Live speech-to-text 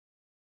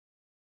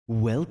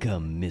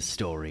Welcome,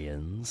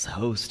 Mystorians.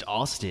 Host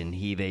Austin,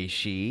 he, they,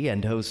 she,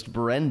 and host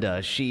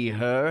Brenda, she,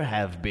 her,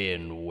 have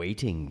been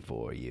waiting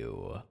for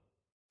you.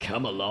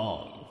 Come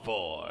along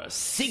for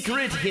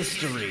Secret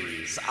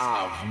Histories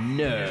of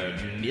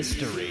Nerd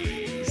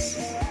Mysteries.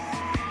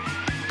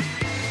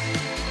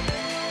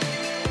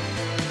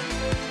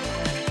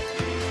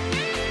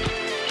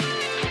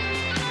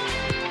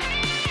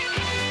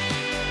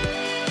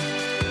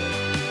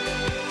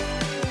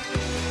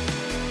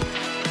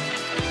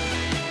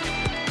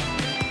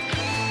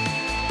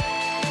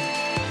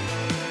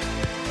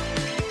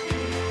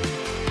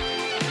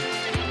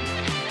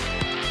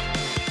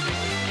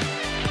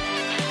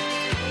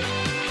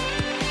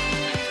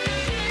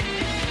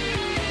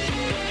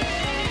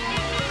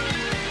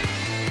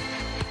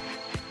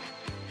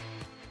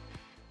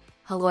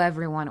 Hello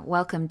everyone,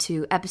 welcome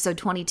to episode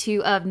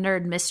 22 of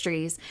Nerd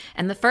Mysteries,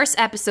 and the first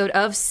episode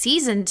of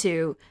season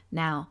 2.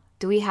 Now,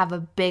 do we have a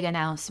big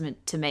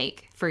announcement to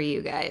make for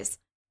you guys?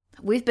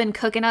 We've been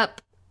cooking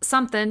up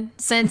something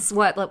since,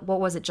 what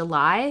was it,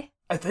 July?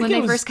 I think when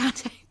they first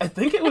contacted. I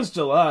think it was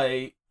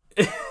July.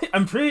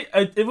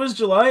 It was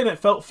July and it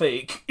felt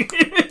fake.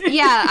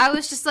 Yeah, I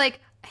was just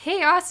like,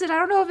 hey Austin, I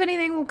don't know if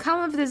anything will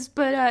come of this,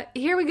 but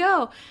here we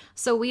go.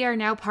 So we are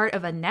now part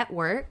of a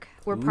network.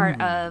 We're part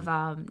of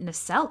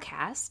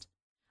Nacelcast.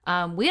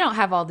 We don't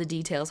have all the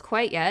details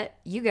quite yet.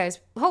 You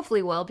guys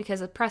hopefully will, because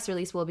a press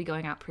release will be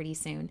going out pretty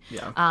soon.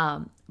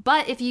 Yeah.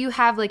 But if you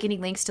have any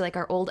links to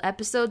our old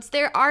episodes,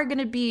 they are going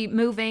to be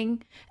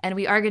moving, and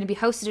we are going to be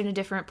hosted in a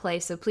different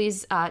place. So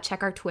please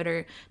check our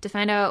Twitter to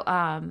find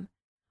out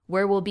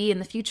where we'll be in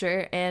the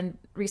future and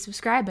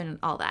resubscribe and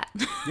all that.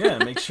 Yeah,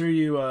 make sure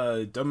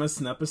you don't miss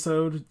an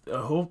episode.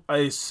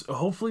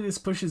 Hopefully this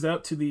pushes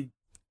out to the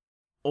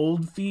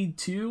old feed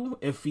too,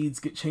 if feeds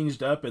get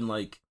changed up,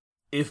 and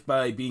if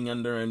by being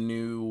under a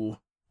new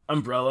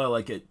umbrella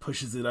it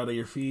pushes it out of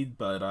your feed.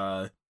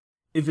 But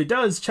if it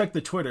does, check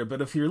the Twitter.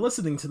 But if you're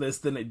listening to this,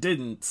 then it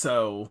didn't,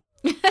 so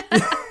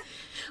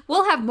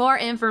we'll have more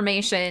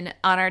information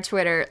on our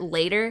Twitter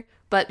later,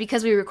 but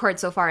because we record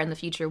so far in the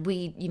future,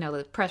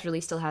 the press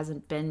release still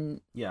hasn't been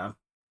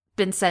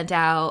sent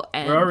out,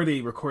 and we're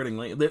already recording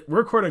late. We're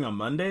recording on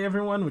Monday,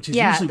 everyone, which is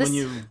usually when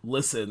you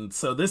listen,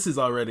 so this is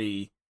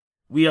already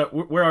we're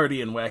already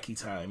in wacky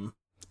time.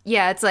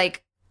 Yeah, it's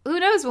who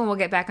knows when we'll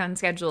get back on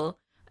schedule.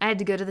 I had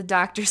to go to the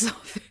doctor's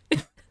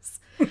office,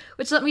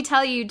 which, let me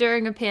tell you,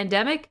 during a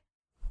pandemic,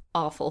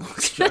 awful.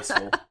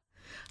 Stressful.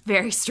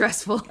 Very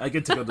stressful. I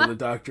get to go to the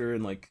doctor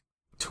in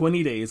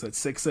 20 days at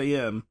 6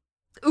 a.m.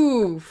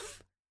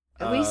 Oof.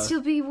 At least you'll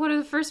be one of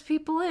the first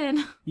people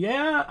in.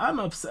 Yeah, I'm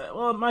upset.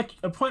 Well, my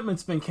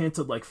appointment's been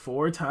canceled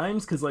 4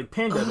 times because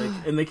pandemic,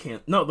 and they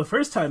can't. No, the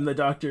first time the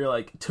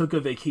doctor took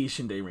a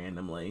vacation day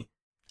randomly.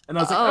 And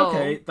I was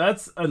okay,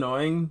 that's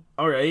annoying.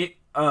 All right.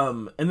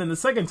 And then the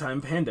second time,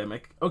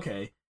 pandemic.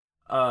 Okay.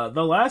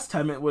 The last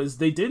time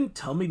they didn't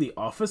tell me the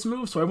office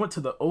moved, so I went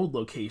to the old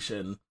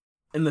location.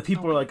 And the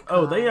people were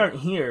oh, they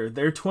aren't here.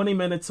 They're 20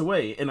 minutes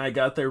away. And I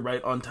got there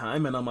right on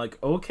time. And I'm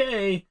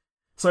okay.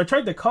 So I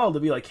tried to call to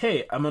be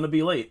hey, I'm going to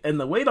be late. And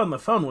the wait on the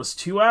phone was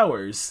 2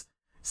 hours.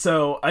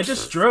 So I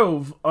just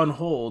drove on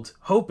hold,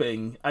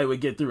 hoping I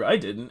would get through. I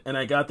didn't. And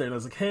I got there and I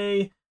was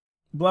hey,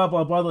 blah,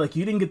 blah, blah. They're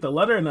you didn't get the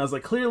letter? And I was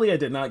clearly I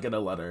did not get a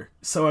letter.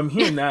 So I'm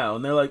here now.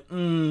 And they're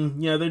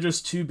yeah, they're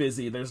just too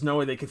busy. There's no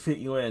way they could fit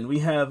you in. We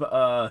have,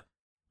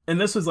 and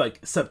this was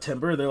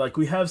September. They're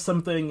we have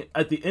something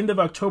at the end of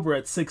October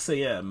at 6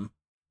 a.m.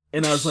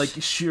 And I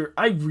was sure,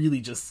 I really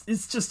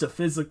it's just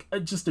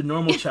a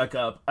normal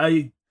checkup.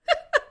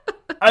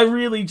 I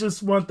really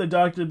just want the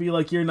doctor to be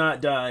you're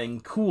not dying.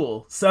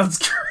 Cool. Sounds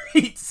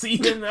great. See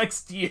you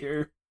next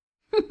year.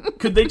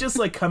 Could they just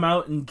come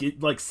out and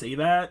say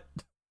that?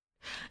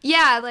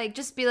 Yeah,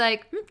 just be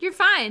you're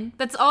fine.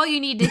 That's all you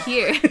need to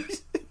hear.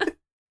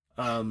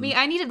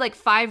 I needed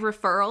 5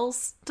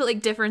 referrals to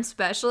different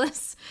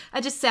specialists.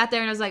 I just sat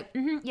there and I was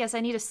yes,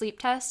 I need a sleep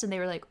test. And they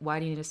were why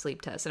do you need a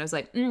sleep test? And I was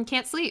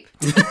can't sleep.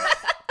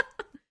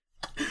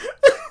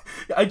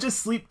 I just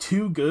sleep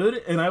too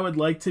good, and I would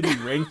like to be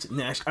ranked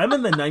I'm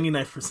in the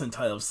 99th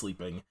percentile of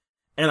sleeping,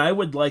 and I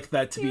would like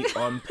that to be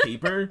on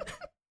paper.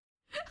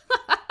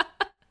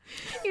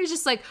 You're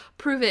just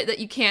prove it that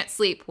you can't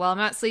sleep. Well, I'm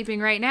not sleeping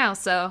right now,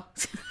 so.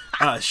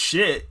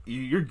 Shit.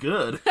 You're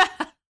good.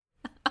 But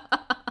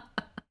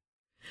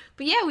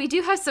yeah, we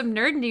do have some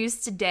nerd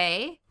news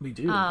today. We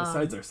do,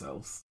 besides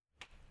ourselves.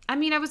 I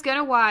was going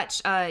to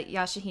watch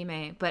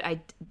Yashahime, but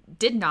I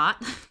did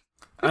not.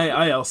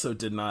 I also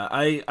did not.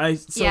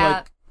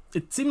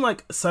 It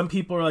seemed some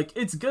people are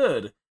it's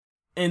good.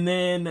 And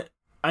then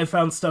I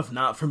found stuff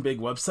not from big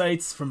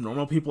websites, from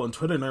normal people on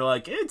Twitter, and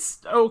they're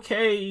it's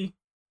okay.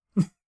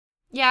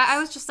 Yeah, I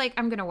was just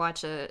I'm going to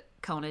watch a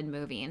Conan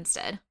movie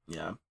instead.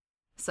 Yeah.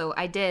 So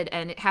I did,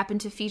 and it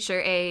happened to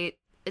feature a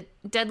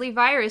deadly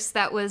virus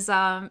that was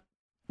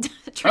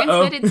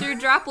transmitted through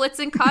droplets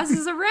and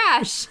causes a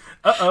rash.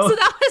 Uh-oh. So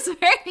that was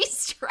very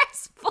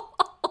stressful.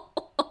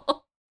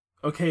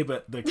 Okay,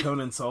 but the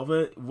Conan solve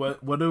it?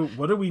 What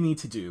do we need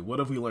to do? What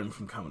have we learned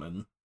from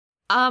Conan?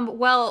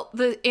 Well,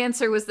 the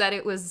answer was that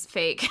it was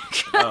fake.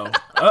 Oh.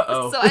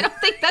 Uh-oh. So I don't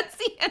think that's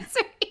the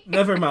answer here.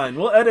 Never mind.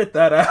 We'll edit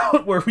that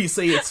out where we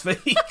say it's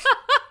fake.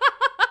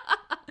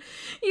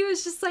 He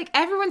was just like,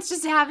 everyone's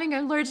just having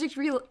an allergic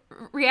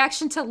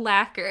reaction to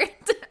lacquer.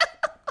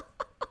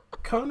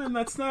 Conan,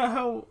 that's not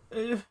how...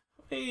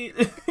 hey,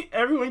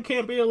 everyone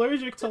can't be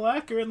allergic to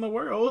lacquer in the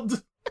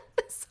world.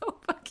 So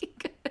fucking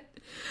good.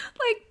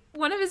 Like,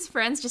 one of his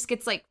friends just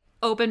gets, like,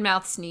 open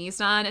mouth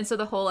sneezed on, and so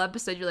the whole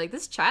episode you're like,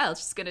 this child's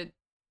just gonna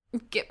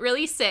get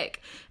really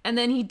sick. And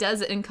then he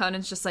does it, and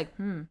Conan's just like,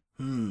 des.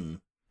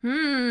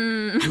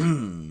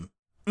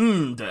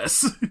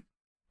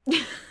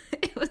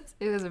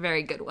 It was a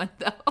very good one,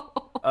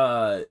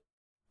 though.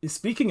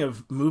 Speaking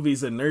of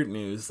movies and nerd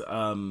news,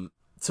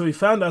 so we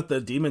found out the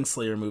Demon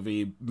Slayer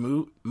movie,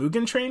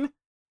 Mugen Train,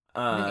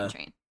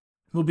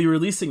 will be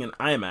releasing in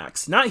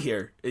IMAX. Not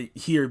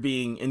here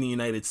being in the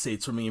United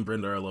States where me and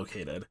Brenda are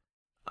located.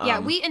 Yeah,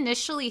 we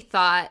initially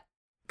thought,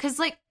 because,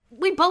 like,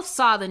 we both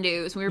saw the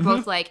news. We were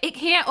both like, it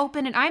can't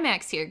open in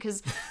IMAX here,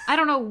 because I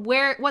don't know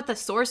what the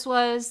source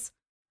was.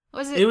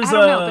 Was it? It was,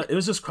 I don't know, it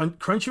was just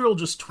Crunchyroll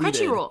just tweeted.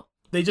 Crunchyroll.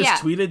 They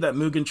just tweeted that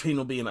Mugen Train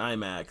will be in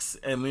IMAX,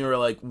 and we were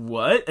like,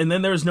 what? And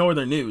then there was no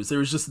other news. There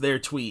was just their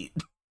tweet.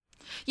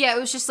 Yeah, it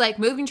was just like,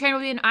 Mugen Train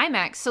will be in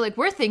IMAX. So, like,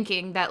 we're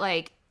thinking that,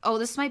 like, oh,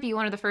 this might be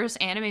one of the first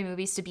anime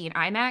movies to be in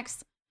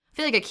IMAX. I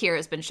feel like Akira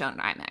has been shown in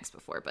IMAX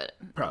before, but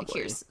probably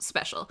Akira's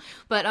special.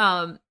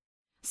 But,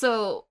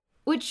 so,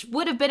 which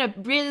would have been a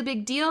really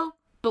big deal,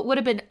 but would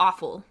have been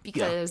awful,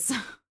 because,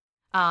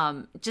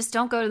 just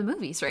don't go to the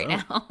movies right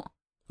now.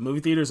 Movie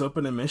theaters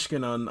open in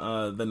Michigan on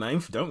the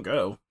 9th. Don't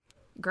go.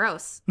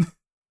 Gross.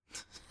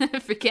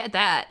 Forget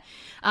that.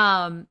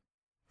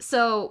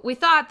 So we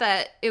thought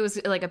that it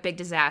was like a big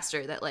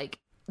disaster, that like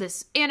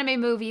this anime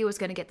movie was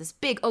going to get this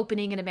big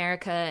opening in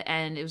America,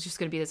 and it was just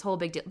going to be this whole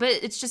big deal. But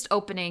it's just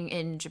opening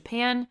in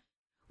Japan,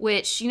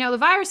 which, you know, the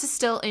virus is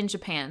still in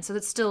Japan, so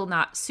that's still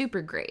not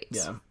super great.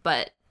 Yeah.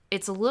 But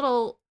it's a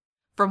little,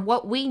 from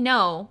what we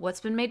know,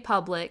 what's been made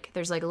public,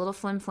 there's like a little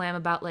flim-flam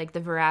about like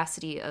the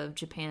veracity of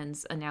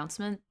Japan's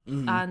announcement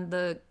on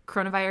the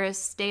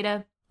coronavirus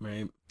data.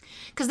 Right.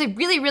 Because they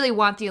really, really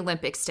want the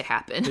Olympics to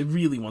happen. They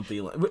really want the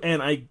Olympics.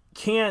 And I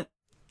can't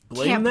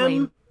blame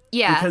them.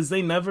 Yeah. Because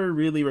they never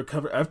really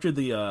recover. After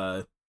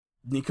the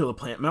Nicola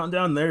Plant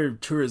meltdown, their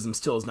tourism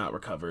still is not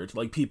recovered.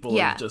 Like, people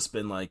have just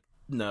been like,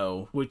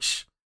 no.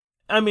 Which,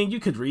 I mean, you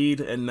could read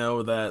and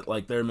know that,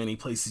 like, there are many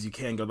places you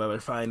can go that are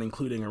fine,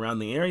 including around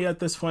the area at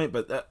this point.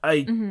 But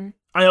I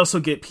also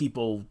get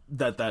people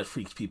that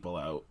freaks people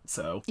out.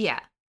 So. Yeah.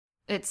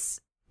 It's,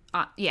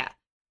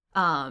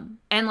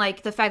 and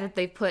like the fact that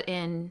they've put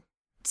in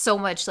so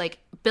much, like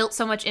built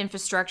so much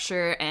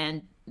infrastructure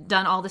and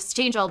done all this,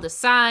 changed all the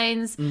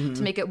signs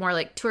to make it more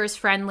like tourist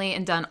friendly,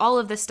 and done all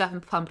of this stuff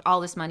and pumped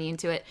all this money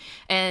into it.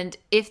 And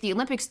if the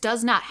Olympics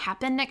does not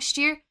happen next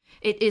year,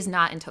 it is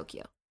not in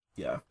Tokyo.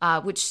 Yeah.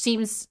 Which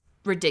seems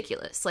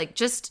ridiculous. Like,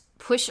 just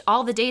push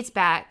all the dates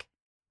back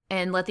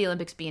and let the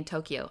Olympics be in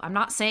Tokyo. I'm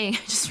not saying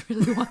I just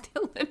really want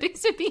the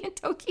Olympics to be in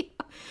Tokyo.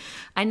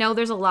 I know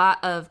there's a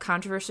lot of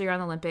controversy around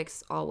the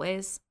Olympics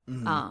always.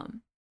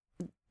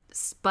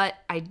 But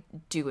I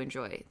do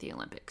enjoy the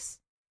Olympics.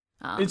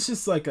 It's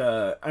just like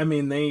I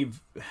mean,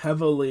 they've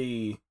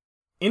heavily,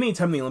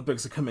 anytime the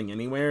Olympics are coming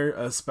anywhere,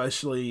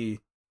 especially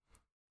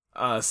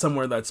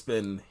somewhere that's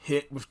been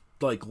hit with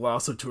like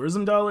loss of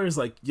tourism dollars,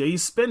 like, yeah, you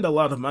spend a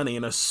lot of money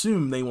and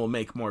assume they will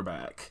make more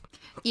back.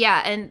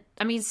 Yeah, and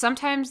I mean,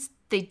 sometimes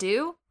they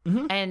do,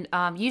 and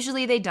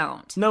usually they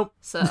don't. Nope.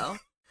 So,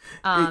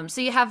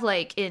 so you have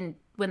like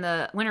when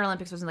the Winter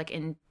Olympics was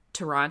in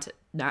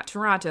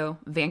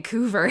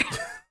Vancouver.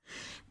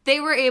 They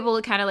were able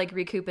to kind of like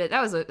recoup it.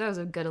 That was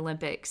a good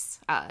Olympics.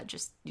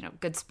 Just, you know,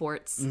 good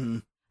sports.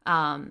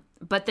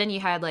 But then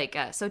you had like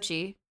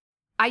Sochi.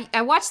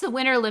 I watched the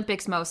Winter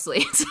Olympics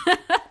mostly. I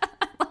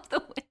love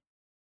the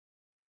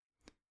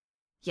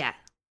yeah,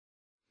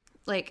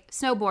 like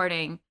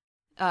snowboarding,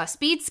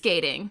 speed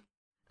skating,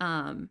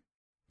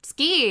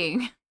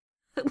 skiing.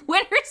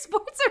 Winter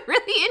sports are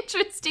really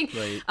interesting.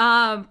 Right.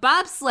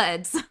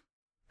 Bobsleds.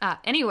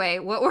 Anyway,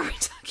 what were we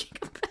talking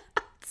about?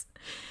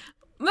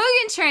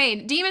 Mugen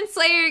Train, Demon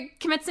Slayer,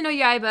 Kimetsu no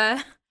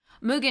Yaiba,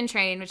 Mugen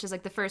Train, which is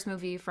like the first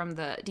movie from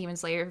the Demon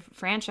Slayer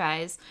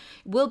franchise,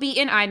 will be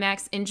in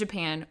IMAX in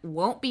Japan.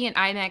 Won't be in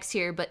IMAX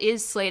here, but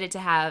is slated to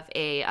have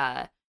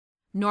a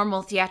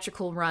normal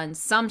theatrical run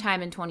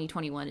sometime in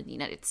 2021 in the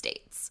United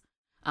States.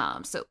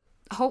 So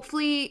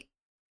hopefully,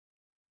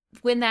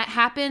 when that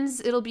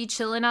happens, it'll be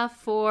chill enough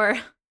for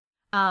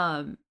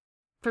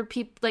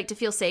people like to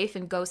feel safe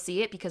and go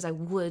see it, because I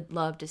would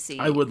love to see.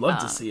 I would love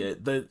to see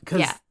it.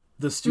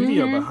 The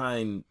studio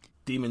behind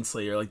Demon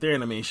Slayer, like, their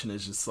animation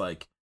is just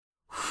like,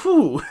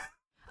 whew.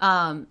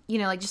 You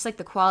know, like, just like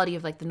the quality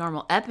of like the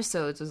normal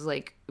episodes was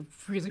like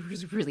really,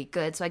 really, really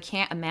good. So I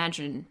can't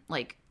imagine,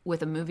 like,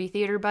 with a movie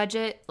theater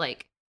budget,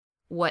 like,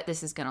 what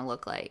this is gonna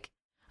look like.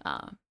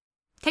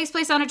 Takes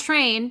place on a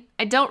train.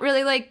 I don't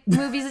really like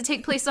movies that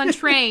take place on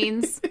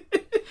trains,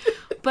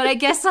 but I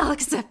guess I'll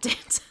accept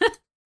it.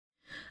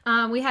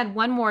 We had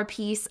one more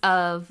piece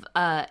of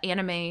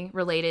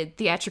anime-related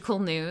theatrical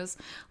news.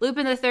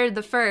 Lupin the Third,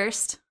 the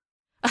First.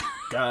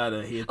 God,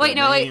 I hate that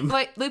name.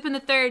 Wait. Lupin the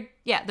Third.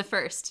 Yeah, the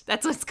First.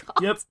 That's what it's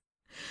called. Yep.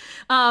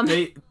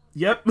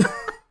 Yep.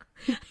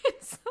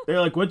 They're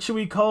like, what should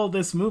we call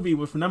this movie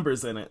with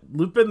numbers in it?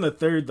 Lupin the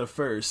Third, the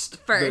First.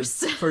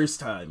 First. The first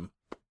time.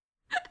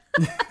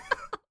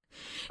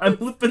 I'm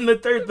Lupin the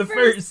Third, the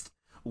first.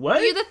 What?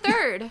 Are you the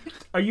third?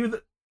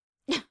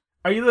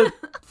 Are you the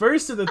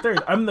first or the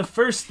third? I'm the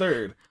first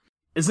third.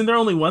 Isn't there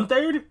only one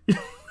third?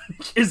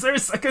 Is there a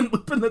second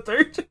Lupin the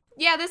Third?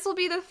 Yeah, this will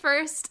be the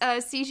first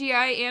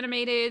CGI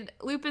animated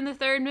Lupin the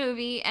Third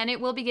movie, and it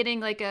will be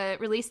getting like a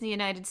release in the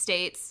United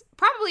States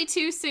probably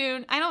too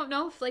soon. I don't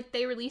know if like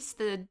they released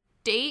the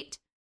date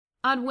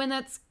on when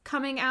that's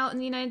coming out in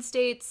the United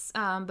States,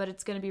 but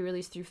it's going to be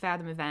released through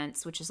Fathom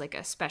Events, which is like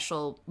a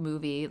special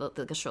movie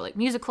that show like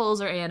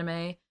musicals or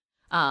anime.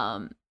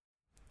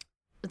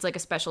 It's like a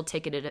special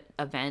ticketed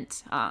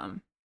event.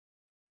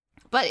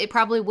 But it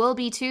probably will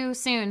be too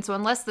soon. So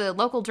unless the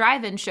local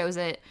drive-in shows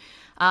it,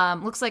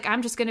 looks like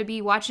I'm just going to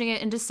be watching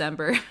it in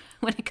December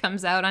when it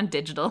comes out on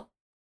digital.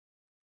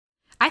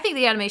 I think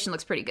the animation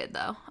looks pretty good,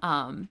 though.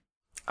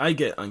 I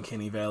get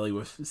Uncanny Valley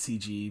with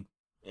CG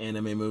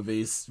anime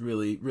movies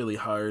really, really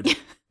hard.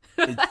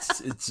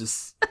 It's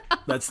just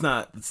that's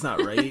not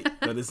right.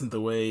 That isn't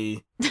the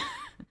way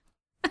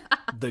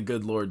the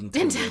good Lord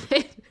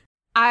intended.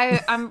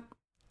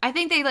 I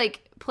think they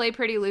like play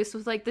pretty loose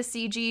with like the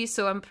CG,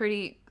 so I'm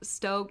pretty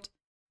stoked.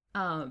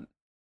 I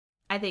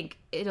think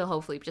it'll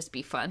hopefully just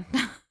be fun.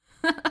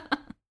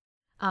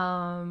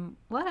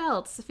 What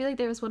else? I feel like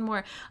there was one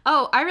more.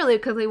 Oh, I really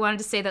quickly wanted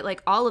to say that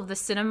like all of the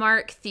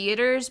Cinemark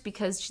theaters,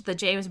 because the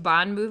James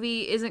Bond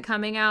movie isn't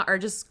coming out, are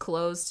just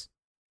closed.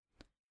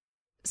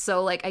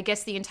 So like I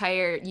guess the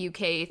entire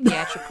UK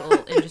theatrical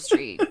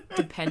industry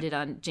depended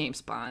on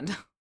James Bond.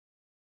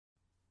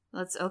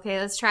 Let's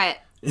try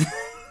it.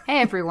 Hey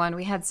everyone,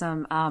 we had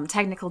some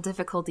technical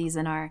difficulties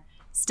and are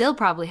still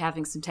probably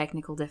having some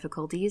technical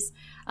difficulties.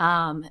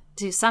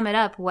 To sum it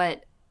up,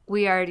 what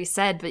we already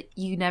said, but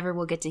you never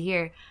will get to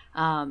hear,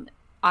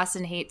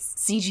 Austin hates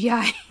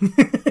CGI.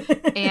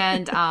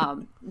 And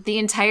the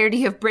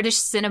entirety of British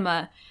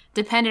cinema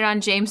depended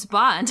on James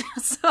Bond.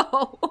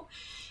 So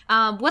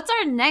what's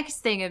our next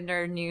thing of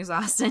nerd news,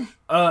 Austin?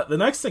 The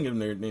next thing of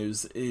nerd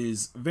news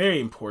is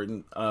very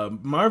important.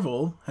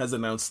 Marvel has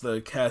announced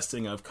the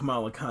casting of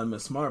Kamala Khan,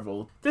 Miss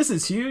Marvel. This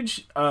is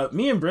huge.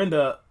 Me and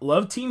Brenda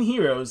love teen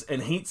heroes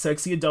and hate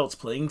sexy adults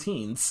playing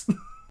teens.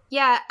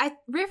 Yeah,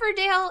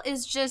 Riverdale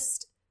is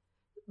just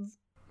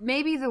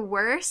maybe the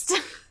worst.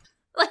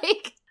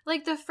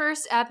 like the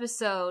first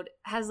episode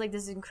has like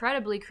this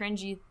incredibly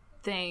cringy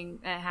thing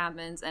that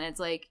happens, and it's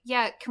like,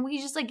 yeah, can we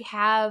just like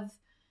have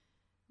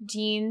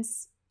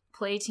teens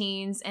play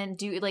teens and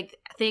do like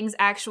things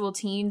actual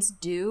teens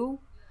do?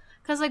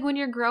 Because like when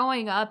you're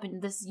growing up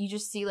and this, you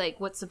just see like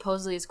what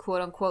supposedly is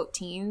quote unquote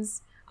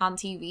teens on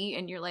TV,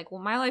 and you're like,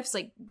 well, my life's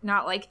like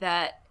not like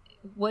that.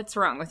 What's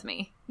wrong with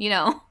me? You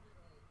know,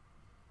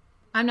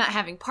 I'm not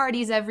having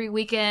parties every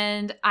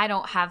weekend. I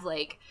don't have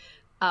like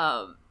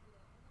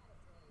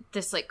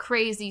this like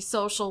crazy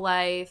social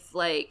life.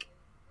 Like,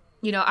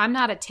 you know, I'm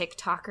not a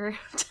TikToker.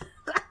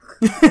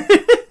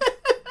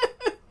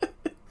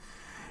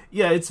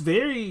 Yeah, it's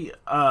very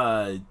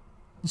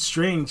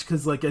strange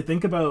because, like, I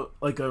think about,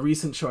 like, a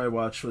recent show I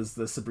watched was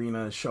the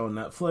Sabrina show on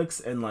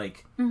Netflix, and,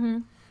 like,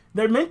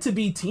 they're meant to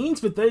be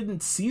teens, but then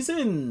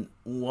season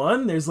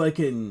 1, there's, like,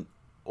 an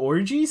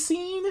orgy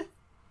scene.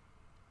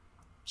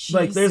 Jesus.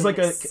 Like, there's, like,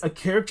 a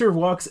character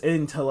walks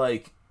into,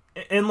 like,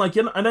 and, like,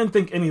 you know, I didn't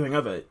think anything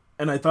of it,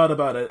 and I thought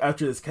about it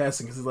after this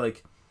casting, because it's,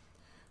 like,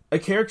 a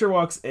character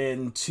walks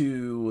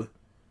into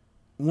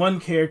one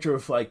character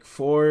with, like,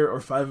 4 or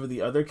 5 of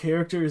the other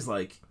characters,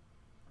 like,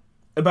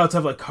 about to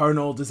have like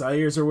carnal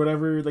desires or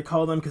whatever they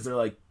call them, because they're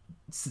like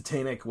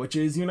satanic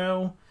witches, you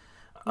know?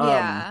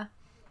 Yeah.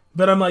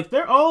 But I'm like,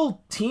 they're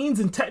all teens,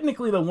 and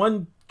technically the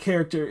one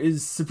character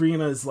is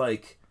Sabrina's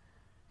like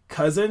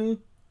cousin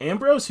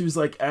Ambrose, who's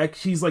like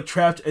he's like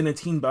trapped in a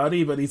teen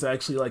body, but he's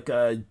actually like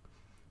a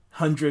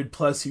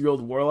 100+ year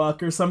old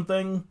warlock or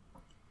something.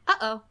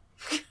 Uh-oh.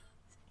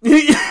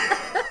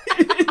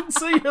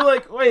 So you're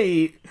like,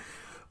 wait,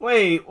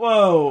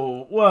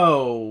 whoa,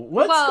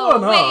 what's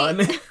going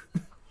on?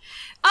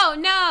 Oh,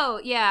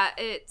 no. Yeah,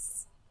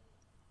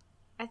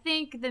 I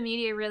think the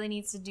media really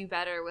needs to do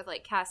better with,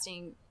 like,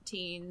 casting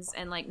teens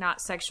and, like, not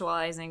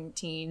sexualizing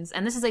teens.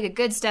 And this is, like, a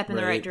good step in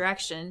the right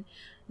direction.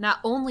 Not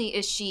only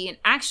is she an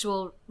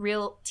actual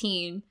real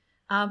teen,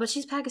 but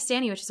she's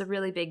Pakistani, which is a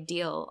really big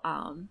deal.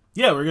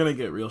 Yeah, we're gonna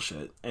get real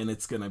shit, and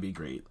it's gonna be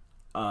great.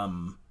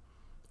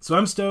 So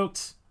I'm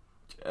stoked.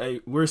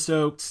 We're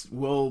stoked.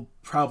 We'll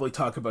probably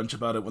talk a bunch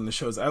about it when the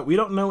show's out. We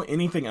don't know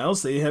anything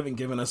else. They haven't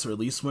given us a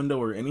release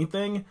window or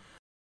anything.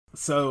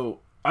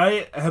 So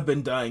I have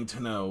been dying to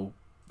know,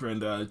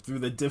 Brenda, through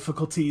the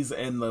difficulties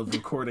and the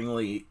recording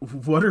late,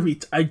 what are we...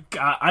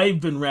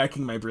 I've been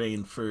racking my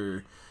brain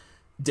for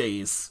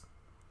days.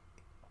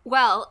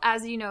 Well,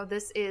 as you know,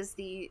 this is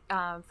the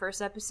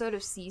first episode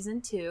of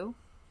season 2,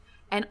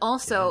 and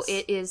also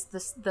it is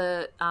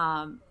the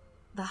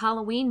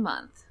Halloween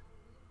month,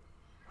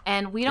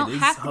 and we don't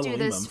have to do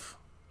this.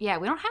 Yeah,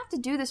 we don't have to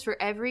do this for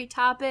every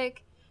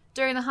topic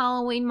during the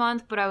Halloween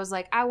month, but I was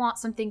like, I want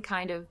something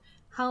kind of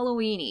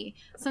Halloween-y,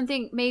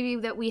 something maybe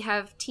that we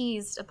have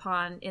teased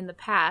upon in the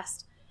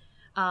past.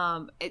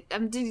 I'm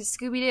doing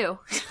Scooby Doo.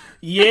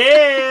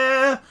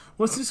 Yeah,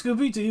 what's the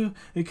Scooby Doo?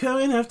 They're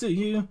coming after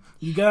you.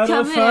 You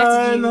gotta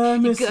find the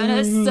mystery. You're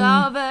gonna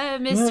solve a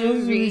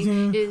mystery.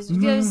 It's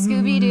because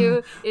Scooby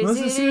Doo. What's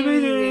the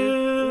Scooby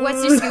Doo?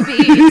 What's your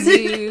Scooby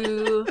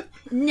Doo?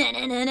 Na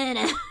na na na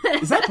na.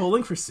 Is that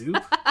Bowling for Soup?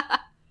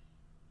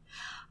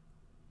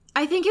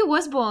 I think it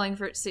was Bowling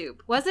for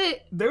Soup. Was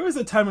it? There was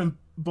a time when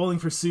Bowling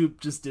for Soup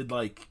just did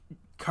like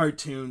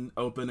cartoon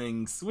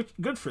openings, which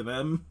good for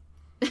them.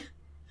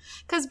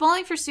 Because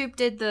Bowling for Soup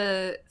did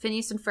the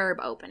Phineas and Ferb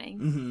opening.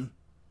 Mm-hmm.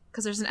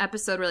 Because there's an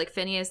episode where like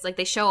Phineas, like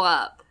they show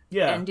up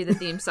and do the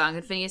theme song,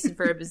 and Phineas and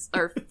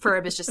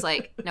Ferb is just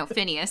like, no,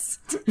 Phineas,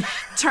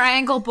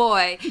 Triangle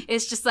Boy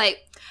is just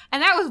like,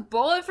 and that was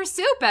Bowling for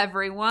Soup,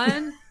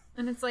 everyone.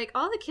 And it's like,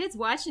 all the kids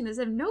watching this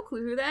have no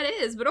clue who that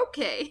is, but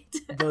okay.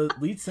 The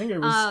lead singer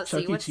was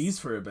Chuck E. Cheese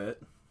for a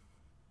bit.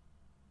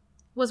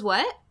 Was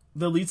what?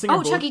 The lead singer.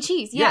 Oh, Chuck E.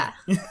 Cheese, yeah.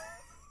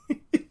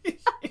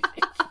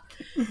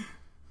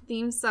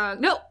 Theme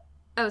song. No,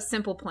 that was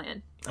Simple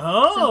Plan.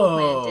 Oh.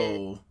 Simple Plan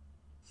did.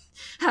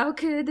 How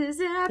could this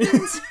happen?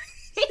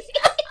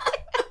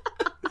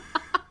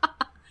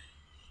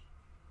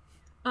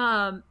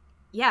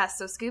 Yeah,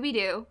 so Scooby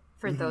Doo,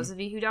 for those of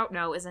you who don't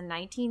know, is a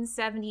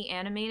 1970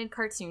 animated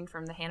cartoon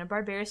from the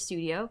Hanna-Barbera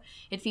studio.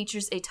 It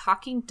features a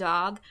talking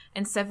dog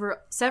and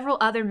several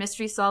other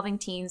mystery-solving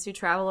teens who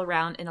travel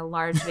around in a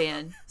large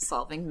van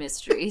solving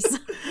mysteries.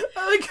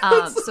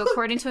 So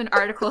according to an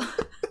article...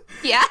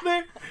 Yeah?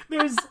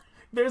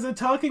 There's a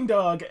talking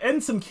dog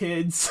and some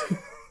kids.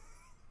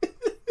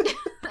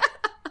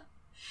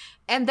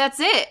 And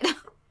that's it.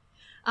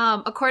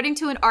 According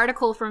to an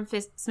article from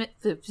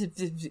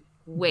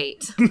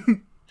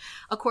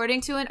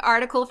According to an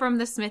article from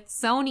the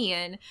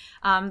Smithsonian,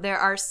 there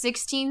are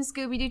 16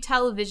 Scooby Doo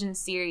television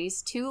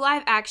series, 2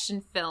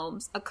 live-action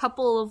films, a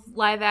couple of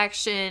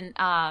live-action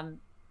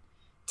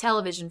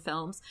television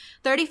films,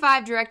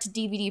 35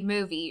 direct-to-DVD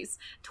movies,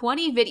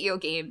 20 video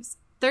games,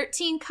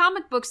 13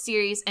 comic book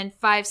series, and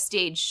 5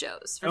 stage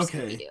shows for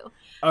Scooby Doo.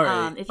 All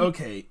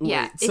right.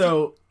 Wait.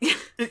 So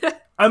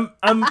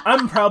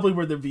I'm probably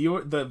where the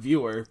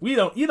viewer.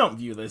 You don't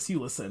view this. You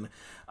listen.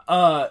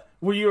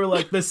 Where you were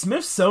like, the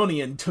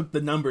Smithsonian took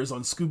the numbers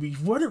on Scooby.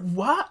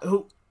 What?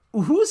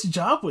 Whose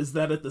job was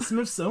that at the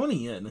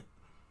Smithsonian?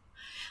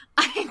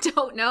 I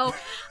don't know.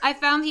 I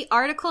found the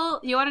article.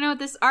 You want to know what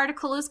this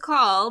article is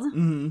called?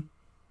 Mm-hmm.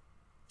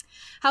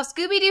 How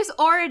Scooby-Doo's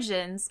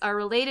origins are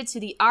related to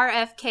the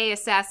RFK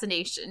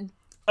assassination.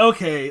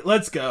 Okay,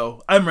 let's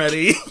go. I'm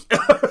ready.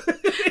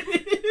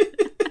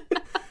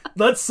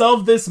 Let's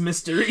solve this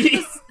mystery.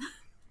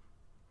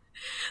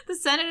 The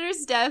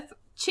senator's death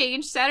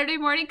changed Saturday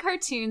morning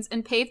cartoons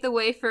and paved the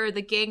way for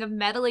the gang of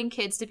meddling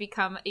kids to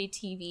become a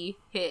TV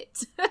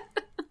hit.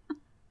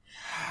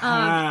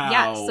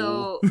 Yeah,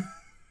 so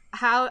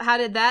how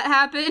did that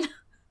happen?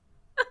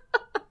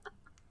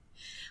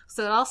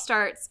 So it all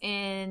starts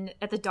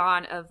at the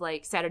dawn of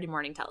like Saturday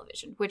morning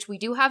television, which we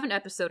do have an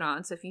episode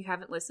on. So if you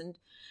haven't listened,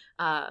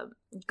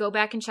 go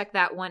back and check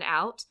that one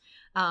out.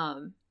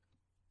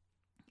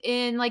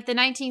 In like the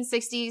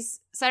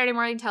 1960s, Saturday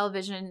morning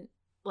television,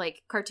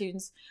 like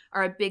cartoons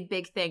are a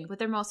big thing, but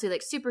they're mostly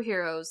like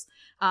superheroes.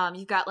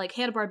 You've got like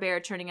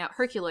Hanna-Barbera turning out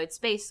Herculoid,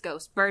 Space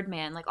Ghost,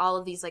 Birdman, like all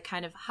of these like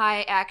kind of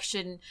high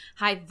action,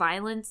 high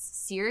violence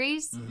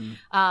series.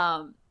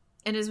 Mm-hmm.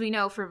 And as we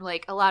know from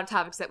like a lot of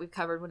topics that we've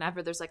covered,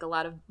 whenever there's like a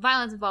lot of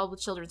violence involved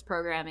with children's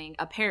programming,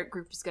 a parent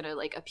group is going to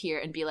like appear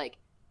and be like,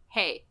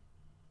 hey,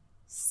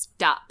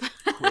 stop.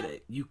 Quit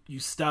it. You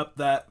stop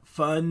that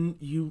fun.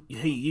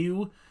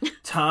 You,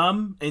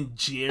 Tom and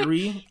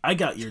Jerry, I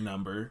got your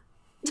number.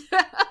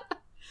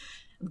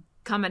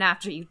 Coming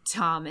after you,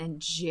 Tom and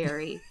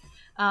Jerry.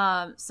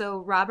 So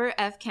Robert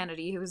F.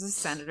 Kennedy, who was a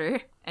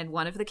senator and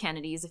one of the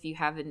Kennedys, if you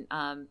haven't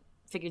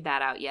figured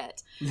that out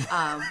yet,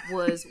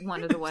 was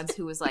one of the ones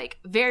who was like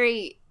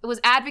was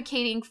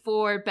advocating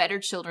for better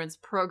children's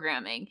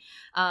programming.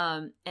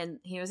 And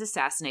he was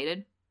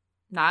assassinated,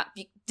 not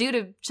due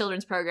to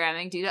children's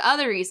programming, due to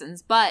other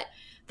reasons, but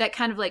that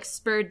kind of like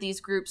spurred these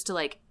groups to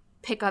like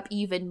pick up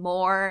even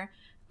more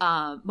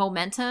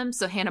momentum.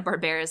 So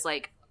Hanna-Barbera is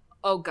like,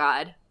 oh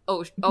god,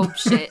 oh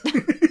shit,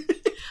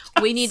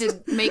 we need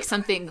to make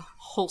something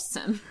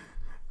wholesome.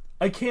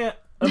 I can't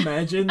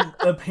imagine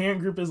a parent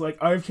group is like,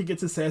 our kid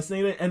gets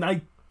assassinated,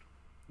 and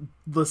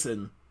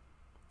listen,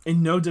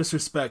 in no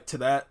disrespect to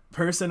that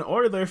person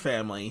or their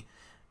family,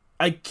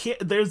 I can't,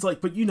 there's like,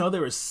 but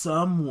there was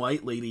some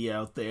white lady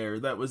out there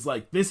that was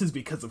like, this is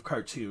because of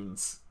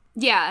cartoons.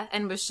 Yeah,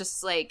 and was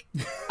just like,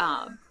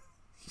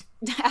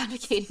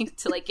 advocating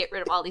to like get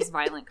rid of all these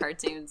violent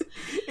cartoons.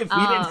 If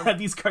we didn't have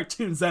these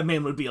cartoons, that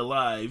man would be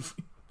alive.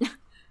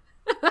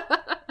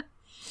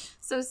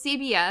 So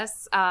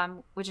CBS,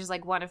 which is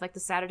like one of like the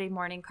Saturday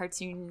morning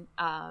cartoon,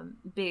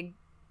 big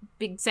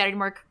Saturday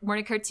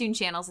morning cartoon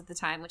channels at the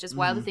time, which is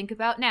wild to think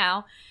about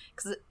now,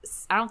 because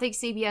I don't think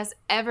CBS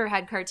ever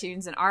had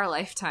cartoons in our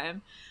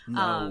lifetime.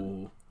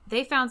 No.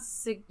 They found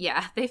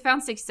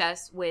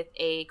success with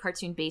a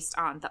cartoon based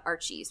on the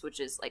Archies, which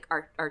is like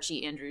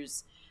Archie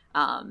Andrews'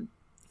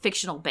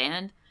 fictional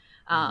band.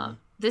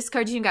 This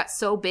cartoon got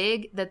so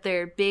big that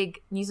their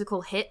big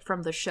musical hit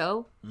from the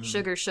show,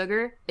 Sugar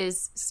Sugar,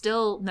 is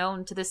still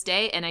known to this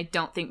day, and I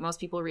don't think most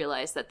people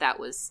realize that that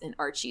was an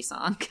Archie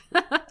song.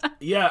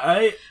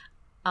 Yeah,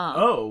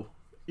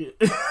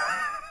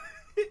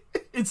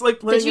 it's like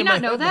playing. Did you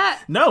not know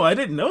that? No, I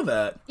didn't know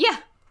that. Yeah.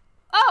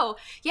 Oh,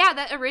 yeah,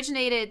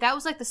 that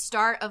was like the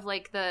start of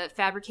like the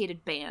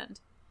fabricated band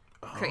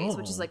craze,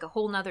 which is like a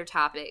whole nother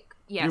topic.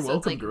 Yeah, You're so welcome,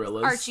 it's like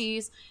Gorillas.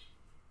 Archies.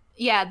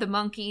 Yeah, the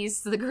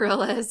Monkees, the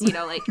Gorillas, you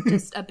know, like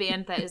just a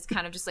band that is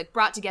kind of just like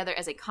brought together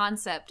as a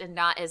concept and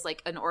not as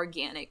like an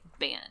organic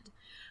band.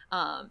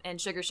 And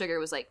Sugar Sugar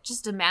was like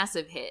just a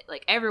massive hit.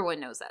 Like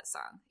everyone knows that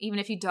song. Even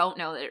if you don't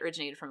know that it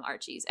originated from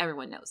Archies,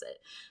 everyone knows it.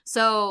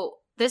 So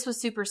this was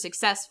super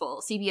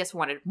successful. CBS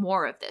wanted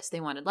more of this. They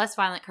wanted less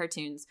violent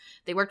cartoons.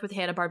 They worked with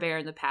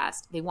Hanna-Barbera in the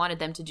past. They wanted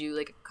them to do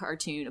like a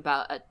cartoon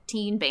about a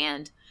teen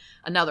band,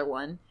 another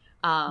one.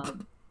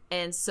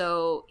 And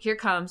so here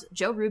comes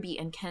Joe Ruby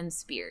and Ken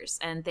Spears.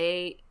 And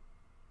they,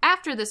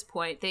 after this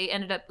point, they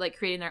ended up like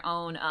creating their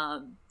own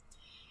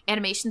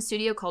animation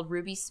studio called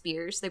Ruby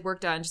Spears. They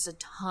worked on just a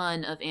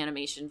ton of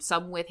animation,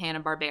 some with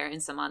Hanna-Barbera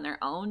and some on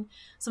their own.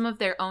 Some of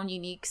their own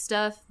unique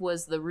stuff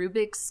was the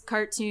Rubik's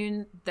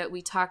cartoon that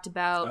we talked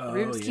about,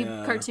 Rubik's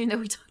Cube cartoon that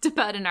we talked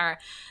about in our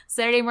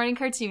Saturday morning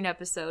cartoon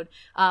episode,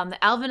 the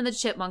Alvin and the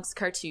Chipmunks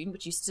cartoon,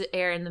 which used to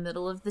air in the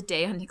middle of the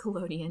day on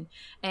Nickelodeon,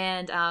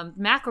 and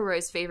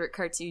McElroy's favorite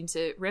cartoon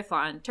to riff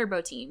on,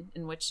 Turbo Teen,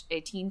 in which a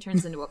teen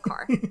turns into a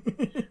car.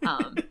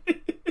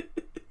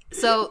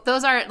 So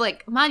those aren't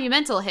like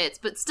monumental hits,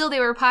 but still they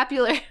were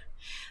popular. They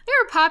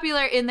were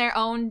popular in their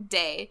own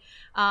day.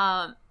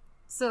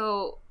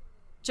 So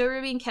Joe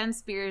Ruby and Ken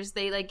Spears,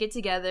 they like get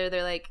together.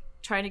 They're like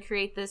trying to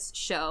create this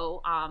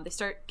show. They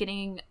start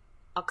getting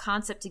a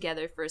concept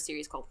together for a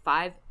series called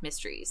 5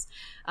 Mysteries,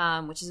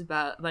 which is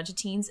about a bunch of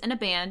teens in a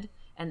band,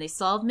 and they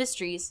solve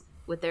mysteries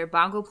with their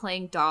bongo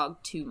playing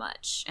dog Too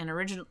Much. And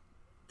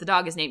the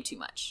dog is named Too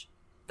Much.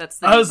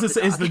 I was gonna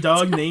say, is the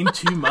dog named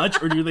Too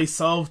Much, or do they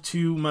solve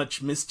too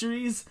much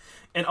mysteries?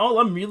 And all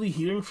I'm really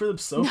hearing for them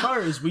so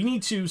far is we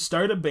need to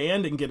start a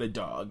band and get a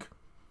dog.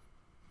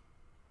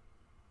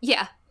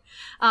 Yeah.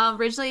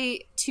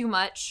 Originally, Too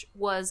Much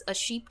was a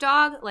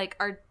sheepdog, like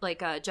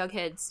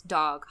Jughead's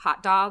dog,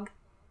 Hot Dog.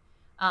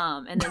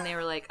 And then they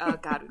were like, oh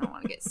god, we don't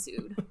want to get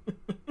sued.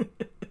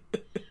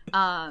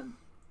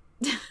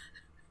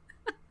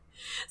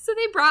 So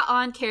they brought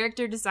on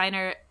character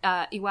designer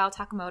Iwao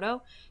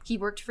Takamoto. He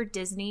worked for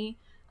Disney.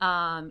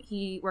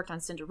 He worked on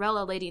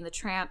Cinderella, Lady and the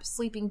Tramp,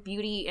 Sleeping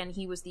Beauty, and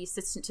he was the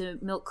assistant to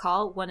Milt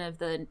Kahl, one of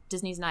the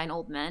Disney's 9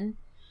 old men.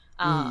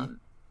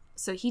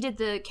 So he did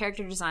the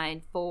character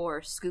design for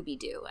Scooby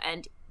Doo,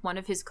 and one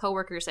of his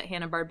coworkers at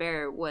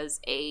Hanna-Barbera was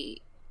a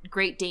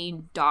Great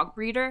Dane dog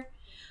breeder.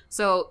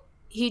 So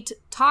he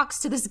talks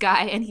to this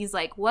guy, and he's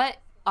like, what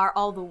are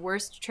all the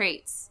worst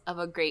traits of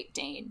a Great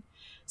Dane?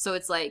 So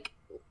it's like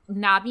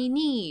knobby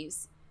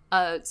knees,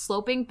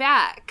 sloping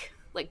back,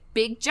 like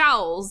big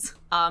jowls.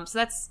 So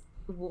that's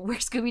where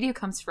Scooby-Doo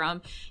comes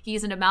from.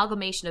 He's an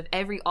amalgamation of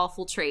every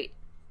awful trait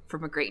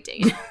from a Great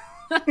Dane.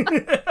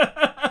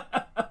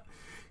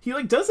 He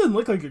like doesn't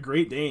look like a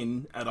Great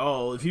Dane at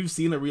all. If you've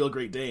seen a real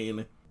Great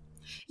Dane.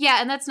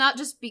 Yeah, and that's not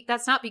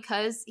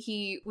because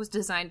he was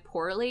designed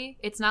poorly.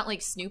 It's not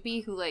like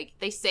Snoopy, who like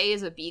they say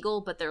is a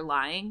beagle, but they're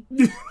lying.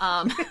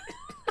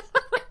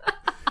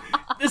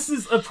 This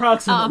is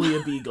approximately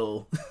a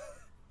beagle.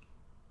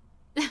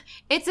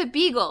 It's a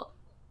beagle.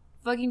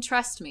 Fucking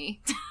trust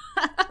me.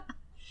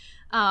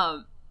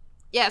 Yeah,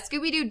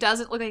 Scooby-Doo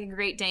doesn't look like a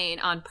Great Dane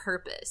on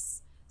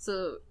purpose.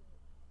 So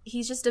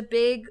he's just a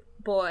big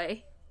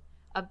boy.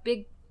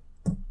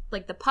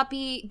 Like the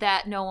puppy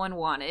that no one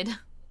wanted.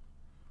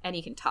 And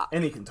he can talk.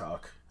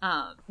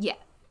 Yeah.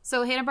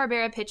 So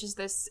Hanna-Barbera pitches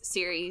this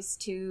series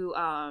to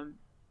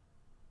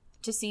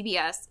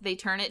CBS. They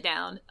turn it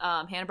down.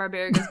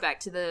 Hanna-Barbera goes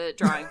back to the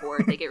drawing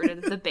board. They get rid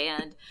of the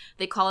band.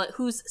 They call it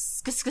Who's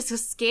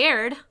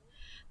Scared.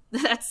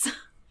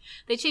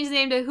 They change the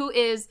name to Who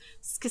Is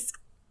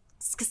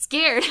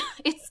Scared.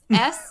 It's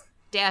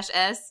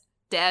S-S-Scared.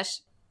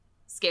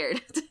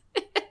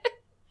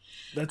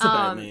 That's a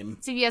bad name.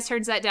 CBS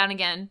turns that down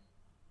again.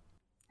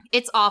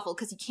 It's awful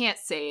because you can't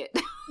say it.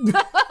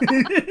 Imagine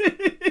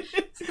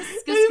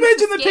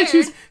the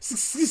pictures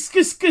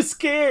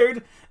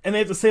scared, and they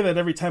have to say that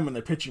every time when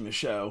they're pitching the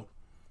show.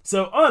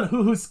 So on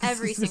Who's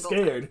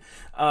Scared.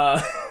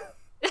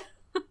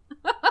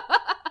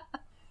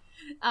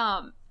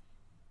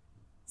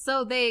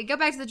 So they go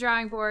back to the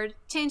drawing board,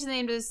 change the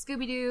name to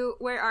Scooby Doo,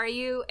 Where Are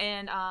You?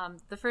 And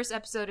the first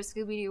episode of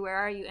Scooby Doo, Where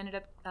Are You? Ended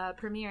up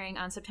premiering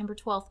on September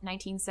 12th,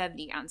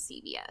 1970 on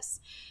CBS.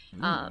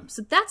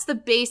 So that's the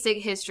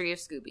basic history of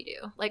Scooby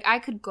Doo. Like, I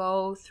could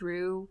go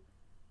through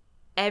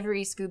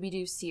every Scooby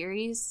Doo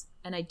series,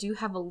 and I do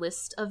have a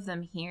list of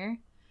them here.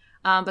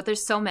 But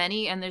there's so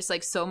many, and there's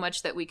like so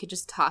much that we could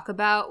just talk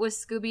about with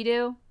Scooby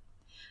Doo.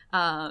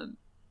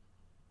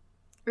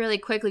 Really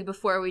quickly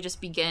before we just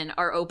begin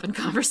our open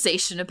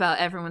conversation about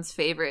everyone's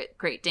favorite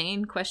Great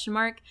Dane, ?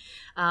 Scooby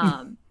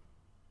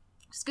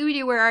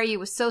Doo, Where Are You?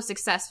 Was so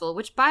successful,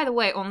 which, by the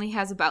way, only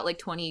has about like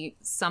 20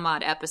 some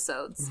odd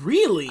episodes.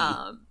 Really?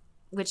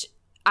 Which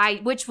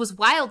was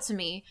wild to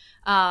me.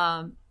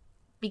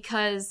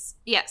 Because,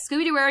 yeah,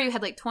 Scooby Doo, Where Are You?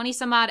 Had like 20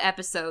 some odd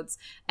episodes.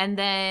 And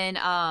then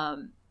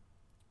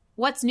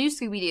What's New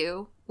Scooby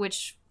Doo,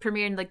 which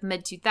premiered in like the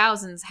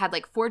mid-2000s, had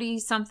like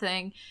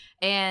 40-something,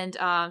 and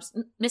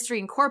Mystery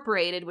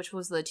Incorporated, which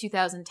was the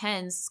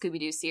 2010s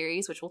Scooby-Doo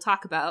series, which we'll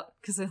talk about,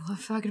 because I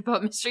love talking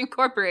about Mystery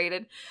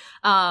Incorporated,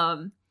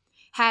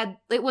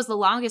 it was the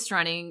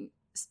longest-running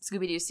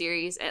Scooby-Doo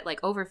series at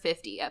like over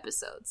 50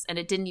 episodes, and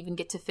it didn't even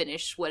get to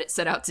finish what it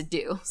set out to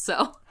do,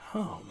 so...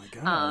 Oh my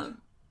god.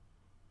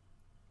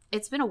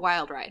 It's been a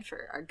wild ride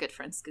for our good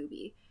friend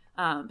Scooby.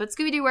 But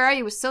Scooby Doo, Where Are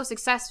You? Was so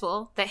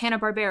successful that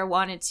Hanna-Barbera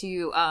wanted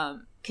to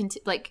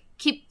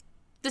keep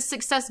the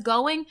success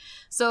going.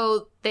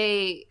 So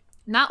they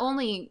not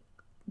only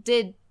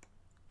did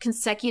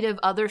consecutive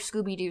other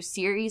Scooby Doo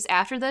series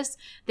after this,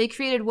 they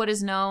created what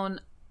is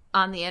known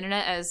on the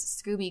internet as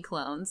Scooby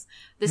clones.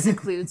 This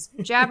includes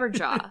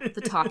Jabberjaw,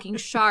 the talking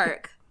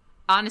shark.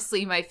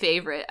 Honestly, my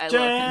favorite. I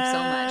love him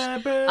so much.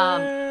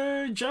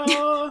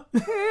 Jabberjaw.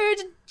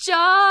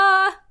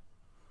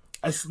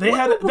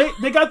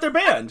 They got their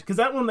band, because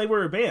that one they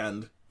were a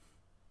band.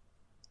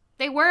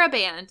 They were a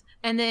band.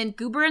 And then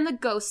Goober and the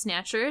Ghost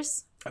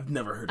Snatchers. I've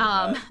never heard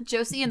of that.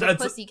 Josie and the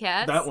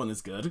Pussycats. That one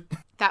is good.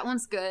 That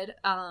one's good.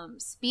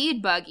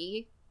 Speed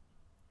Buggy.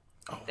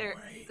 Oh,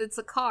 right. It's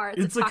a car.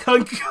 It's a car.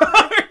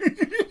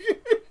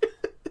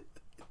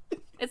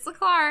 It's a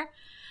car.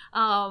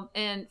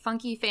 And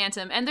Funky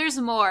Phantom. And there's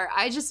more.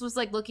 I just was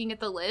like looking at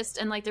the list,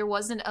 and like there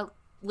wasn't a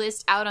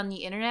list out on the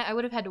internet. I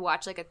would have had to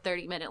watch like a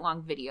 30-minute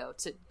long video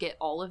to get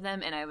all of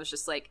them, and I was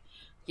just like,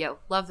 yo,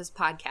 love this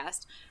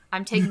podcast.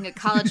 I'm taking a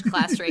college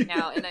class right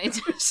now, and I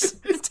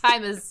just,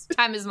 time is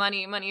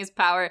money is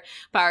power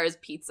is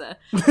pizza.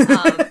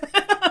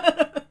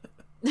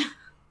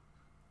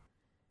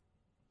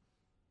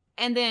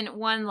 And then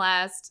one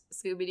last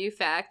Scooby-Doo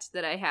fact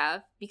that I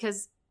have,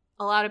 because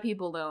a lot of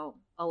people know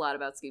a lot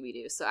about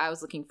Scooby-Doo, so I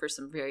was looking for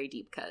some very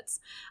deep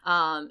cuts.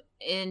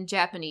 In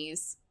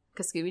Japanese,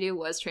 because Scooby-Doo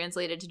was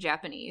translated to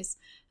Japanese,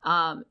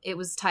 it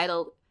was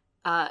titled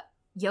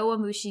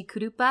Yowamushi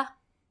Kurupa,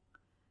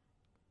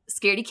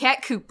 Scaredy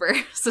Cat Cooper.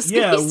 So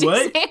Scooby-Doo's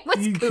what? name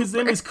was Cooper. His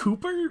name is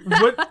Cooper?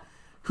 What?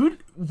 Who?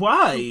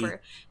 Why?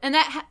 Cooper. And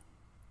that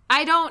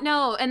I don't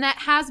know. And that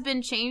has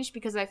been changed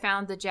because I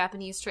found the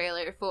Japanese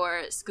trailer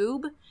for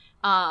Scoob,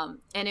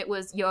 and it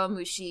was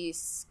Yowamushi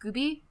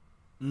Scooby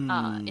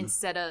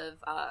instead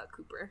of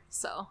Cooper.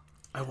 So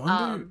I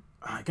wonder.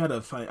 I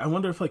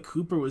wonder if like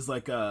Cooper was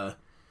like a.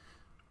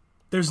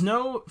 There's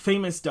no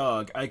famous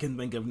dog I can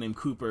think of named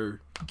Cooper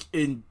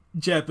in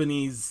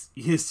Japanese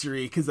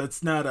history, because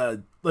that's not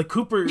a like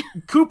Cooper.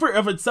 Cooper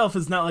of itself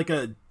is not like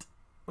a.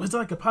 Was it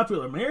like a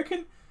popular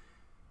American?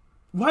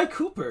 Why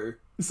Cooper?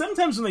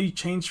 Sometimes when they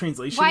change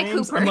translation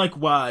names, Cooper? I'm like,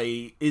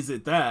 why is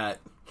it that?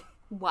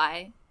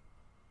 Why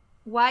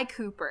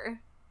Cooper?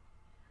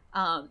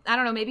 I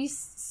don't know. Maybe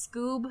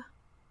Scoob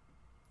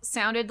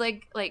sounded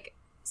like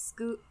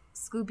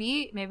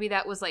Scooby. Maybe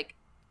that was like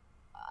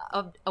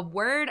a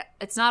word.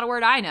 It's not a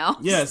word I know.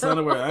 Yeah, it's not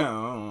a word I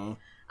know.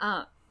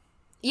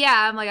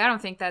 Yeah, I'm like, I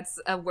don't think that's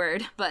a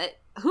word, but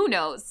who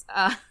knows?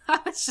 I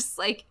was just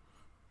like,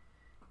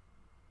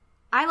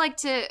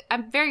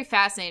 I'm very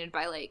fascinated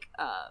by like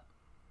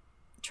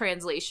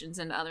translations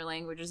into other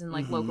languages and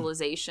like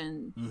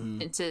localization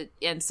and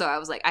so I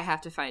was like, I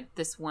have to find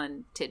this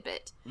one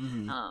tidbit.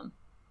 And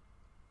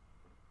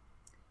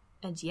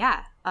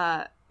yeah,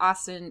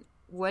 Austin,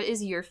 what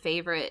is your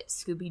favorite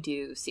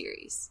Scooby-Doo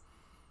series?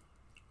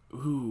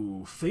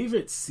 Ooh,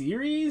 favorite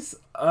series?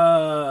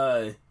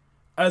 I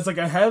was like,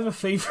 I have a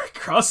favorite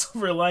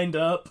crossover lined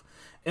up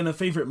and a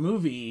favorite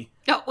movie.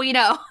 Oh, we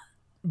know.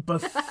 But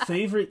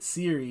favorite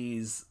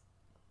series,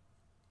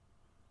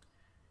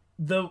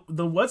 the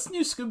What's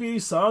New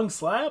Scooby-Doo song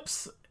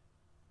slaps,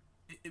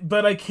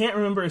 but I can't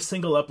remember a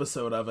single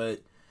episode of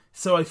it.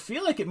 So I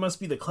feel like it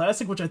must be the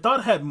classic, which I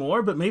thought had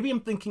more, but maybe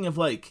I'm thinking of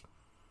like,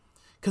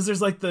 because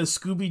there's like the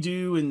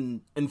Scooby-Doo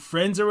and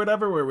Friends or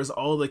whatever, where it was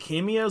all the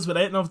cameos, but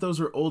I didn't know if those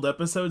were old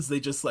episodes they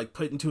just like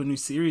put into a new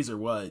series or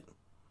what.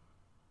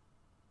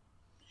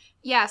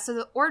 Yeah, so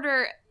the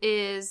order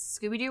is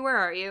Scooby-Doo, Where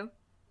Are You?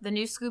 The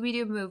new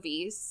Scooby-Doo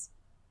movies,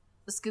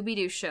 the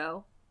Scooby-Doo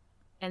show,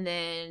 and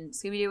then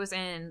Scooby-Doo was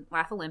in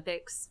Laugh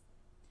Olympics,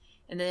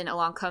 and then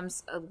along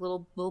comes a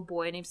little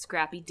boy named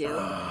Scrappy Doo.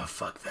 Oh,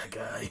 fuck that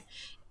guy.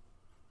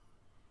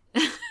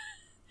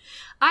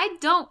 I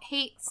don't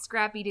hate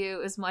Scrappy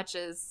Doo as much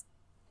as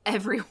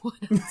everyone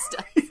else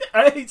does.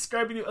 I hate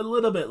Scrappy Doo a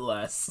little bit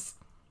less.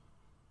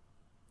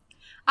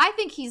 I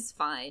think he's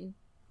fine.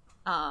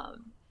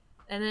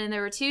 And then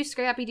there were 2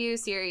 Scrappy Doo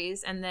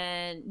series, and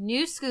then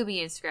New Scooby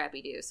and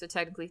Scrappy Doo, so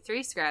technically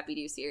 3 Scrappy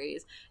Doo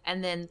series,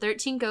 and then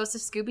 13 Ghosts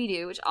of Scooby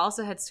Doo, which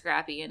also had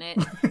Scrappy in it.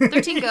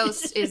 13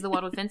 Ghosts is the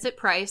one with Vincent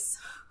Price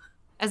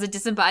as a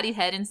disembodied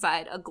head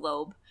inside a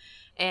globe,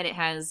 and it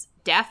has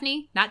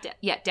Daphne,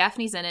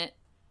 Daphne's in it,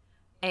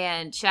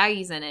 and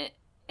Shaggy's in it,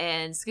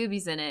 and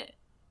Scooby's in it,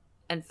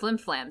 and Flim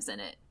Flam's in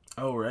it.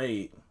 Oh,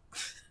 right.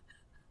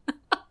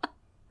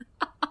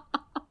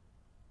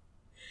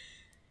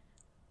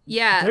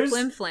 Yeah,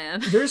 Flim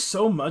Flam. There's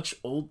so much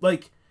old,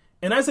 like,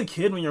 and as a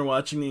kid when you're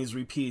watching these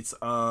repeats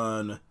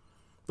on,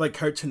 like,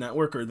 Cartoon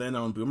Network or then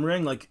on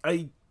Boomerang, like,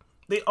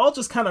 they all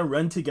just kind of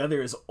run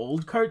together as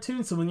old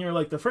cartoons, so when you're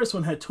like, the first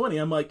one had 20,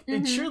 I'm like,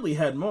 it surely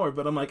had more,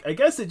 but I'm like, I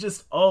guess it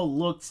just all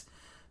looked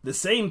the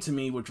same to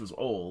me, which was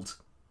old.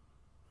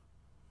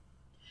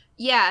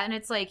 Yeah, and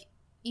it's like,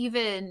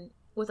 even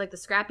with like the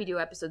Scrappy Doo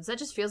episodes, that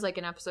just feels like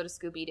an episode of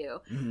Scooby Doo.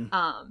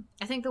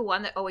 I think the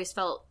one that always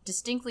felt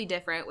distinctly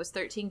different was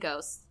 13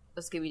 Ghosts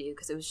of Scooby Doo,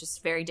 because it was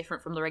just very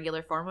different from the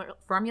regular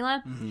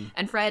formula.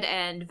 And Fred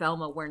and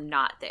Velma were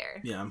not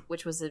there. Yeah,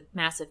 which was a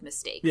massive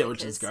mistake. Yeah,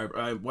 which is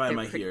garbage. Why am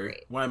I here?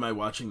 Great. Why am I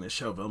watching this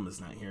show? Velma's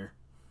not here.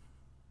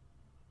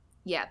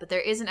 Yeah, but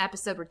there is an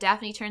episode where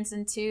Daphne turns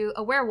into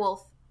a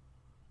werewolf,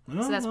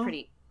 so that's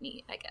pretty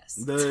neat, I guess.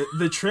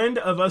 The trend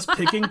of us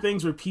picking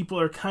things where people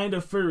are kind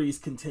of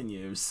furries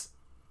continues.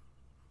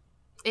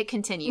 It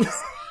continues.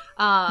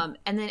 And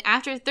then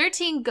after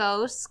 13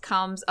 Ghosts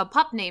comes a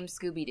pup named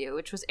Scooby Doo,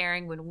 which was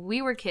airing when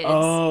we were kids.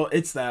 Oh,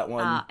 it's that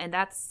one. And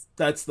that's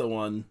the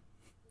one.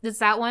 It's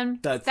that one?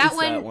 That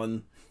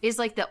one is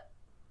like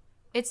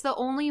it's the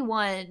only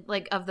one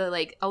like of the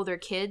like older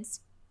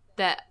kids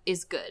that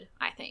is good,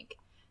 I think.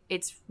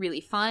 It's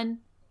really fun.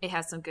 It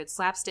has some good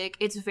slapstick.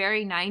 It's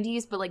very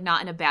 90s, but like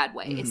not in a bad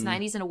way. It's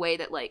 90s in a way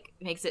that like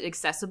makes it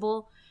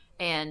accessible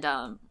and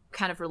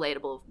kind of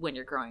relatable when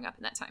you're growing up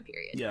in that time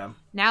period. Yeah.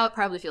 Now it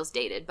probably feels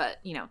dated, but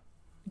you know,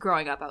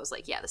 growing up I was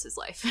like, yeah, this is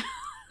life.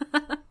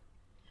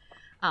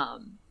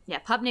 Yeah,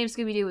 pup named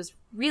Scooby Doo was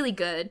really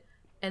good,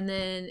 and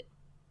then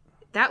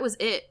that was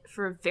it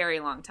for a very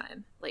long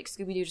time. Like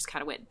Scooby Doo just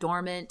kind of went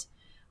dormant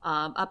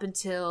up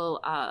until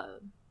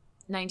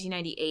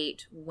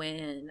 1998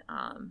 when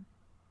I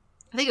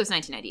think it was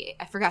 1998.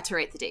 I forgot to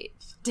write the date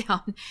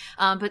down.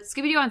 But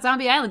Scooby Doo on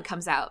Zombie Island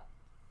comes out.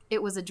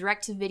 It was a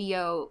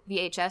direct-to-video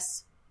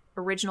VHS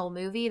original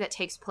movie that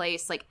takes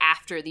place like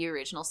after the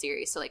original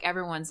series. So like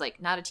everyone's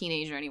like not a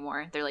teenager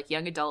anymore. They're like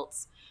young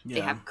adults. Yeah.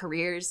 They have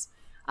careers.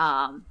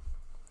 Some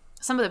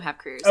of them have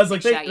careers. I was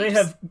like, they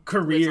have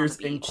careers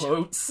in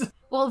quotes.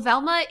 Well,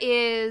 Velma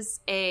is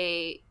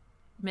a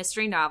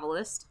mystery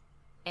novelist,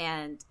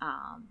 and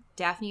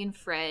Daphne and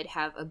Fred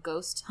have a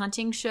ghost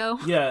hunting show.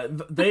 Yeah,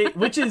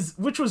 which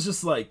was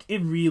just like,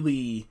 it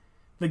really,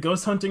 the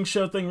ghost hunting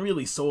show thing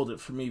really sold it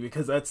for me,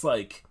 because that's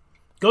like,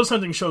 ghost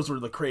hunting shows were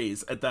the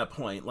craze at that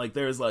point. Like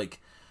there's like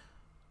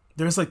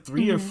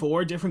 3 or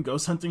 4 different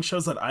ghost hunting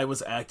shows that I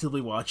was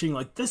actively watching.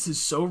 Like, this is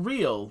so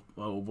real.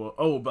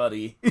 Oh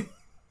buddy.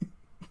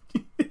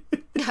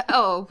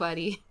 Oh,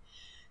 buddy.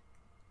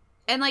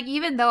 And like,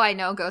 even though I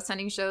know ghost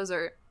hunting shows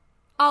are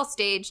all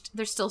staged,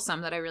 there's still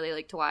some that I really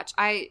like to watch.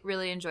 I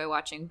really enjoy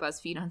watching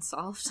BuzzFeed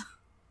Unsolved.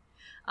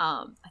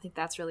 I think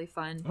that's really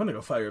fun. I'm gonna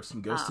go fire up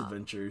some Ghost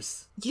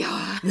Adventures.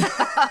 Yeah.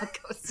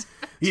 Ghost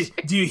Adventures.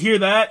 Do you hear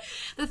that?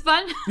 The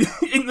fun?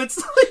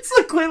 it's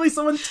like clearly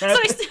someone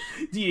tapping.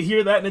 Do you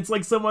hear that? And it's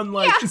like someone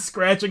like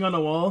scratching on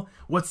a wall.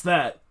 What's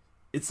that?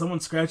 It's someone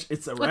scratch.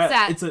 It's a rat.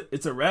 What's that?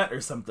 It's a rat or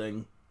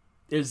something.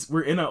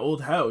 We're in an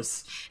old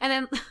house. And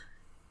then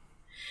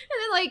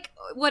like,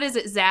 what is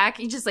it, Zach?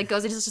 He just like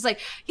goes and just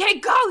like, yeah,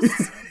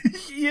 ghosts!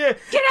 Yeah.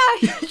 Get out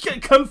here!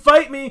 Come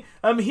fight me!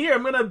 I'm here.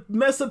 I'm gonna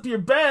mess up your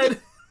bed.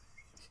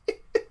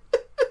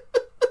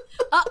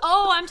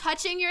 I'm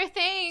touching your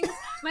things.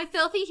 My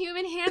filthy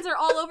human hands are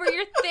all over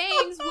your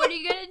things. What are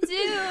you gonna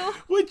do?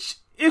 Which,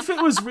 if it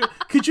was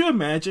could you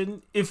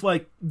imagine if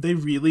like they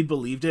really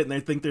believed it and they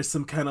think there's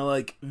some kind of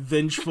like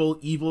vengeful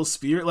evil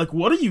spirit? Like,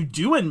 what are you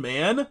doing,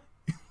 man?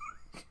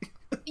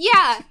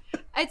 Yeah,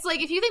 it's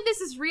like, if you think this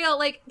is real,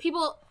 like,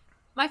 people,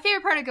 my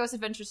favorite part of Ghost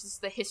Adventures is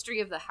the history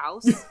of the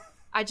house.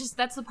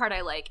 That's the part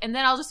I like. And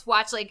then I'll just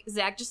watch like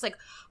Zach just like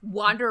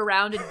wander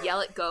around and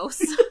yell at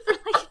ghosts for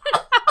like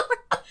an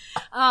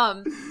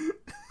hour.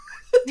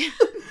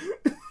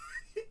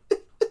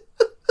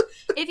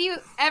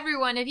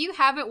 If you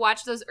haven't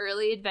watched those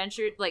early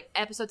adventure like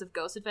episodes of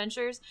Ghost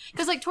Adventures,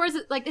 because like towards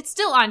like it's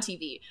still on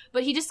TV,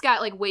 but he just got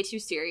like way too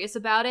serious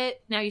about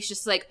it. Now he's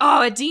just like,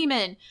 oh, a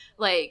demon.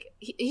 Like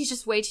he's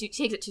just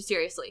takes it too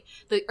seriously.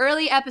 The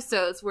early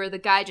episodes where the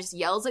guy just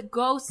yells at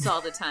ghosts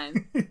all the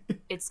time,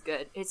 it's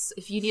good. It's,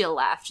 if you need a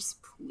laugh, just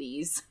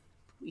please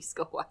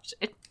go watch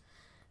it.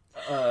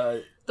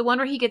 The one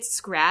where he gets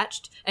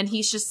scratched and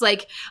he's just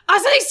like, oh,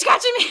 something's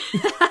scratching me.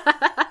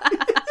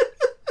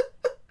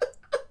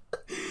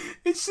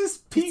 It's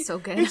just peak. It's so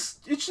good.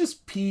 It's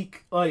just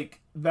peak,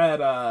 like,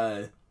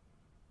 that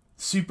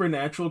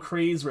supernatural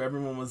craze where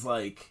everyone was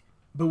like,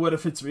 but what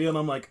if it's real? And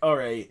I'm like, all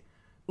right,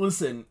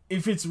 listen,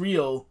 if it's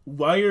real,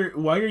 why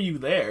are you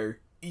there?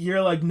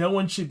 You're like, no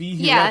one should be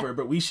here ever,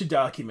 but we should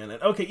document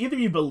it. Okay, either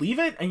you believe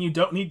it and you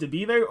don't need to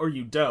be there, or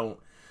you don't.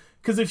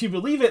 Because if you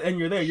believe it and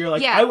you're there, you're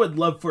like, I would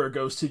love for a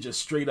ghost to just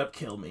straight up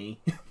kill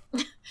me.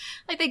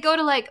 Like, they go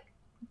to, like,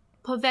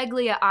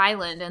 Poveglia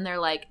Island, and they're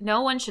like,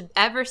 no one should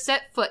ever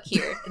set foot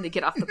here. And they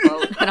get off the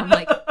boat. And I'm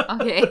like,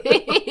 okay.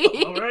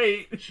 All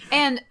right.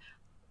 And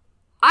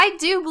I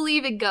do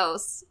believe in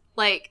ghosts,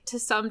 like, to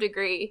some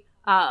degree.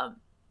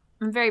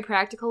 I'm very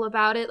practical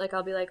about it. Like,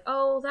 I'll be like,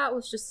 oh, that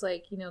was just,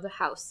 like, you know, the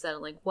house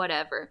settling,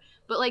 whatever.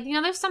 But, like, you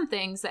know, there's some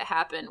things that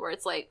happen where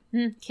it's like,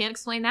 can't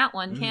explain that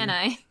one, can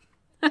I?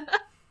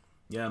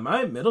 Yeah,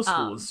 my middle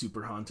school was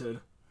super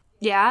haunted.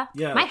 Yeah?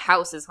 Yeah. My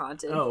house is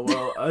haunted. Oh,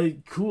 well,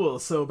 cool.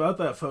 So about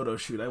that photo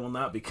shoot, I will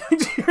not be coming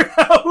to your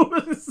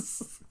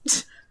house.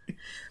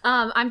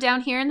 I'm down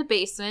here in the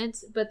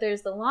basement, but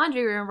there's the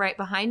laundry room right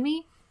behind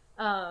me.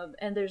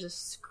 And there's a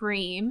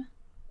scream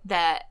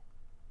that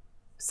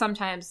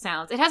sometimes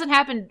sounds. It hasn't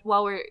happened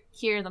while we're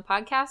here in the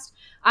podcast.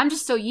 I'm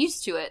just so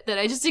used to it that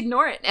I just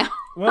ignore it now.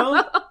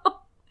 Well,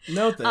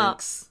 no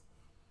thanks.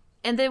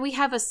 And then we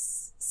have a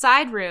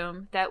side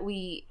room that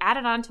we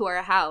added onto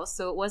our house,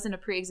 so it wasn't a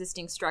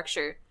pre-existing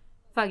structure.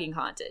 Fucking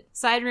haunted.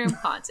 Side room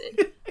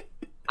haunted.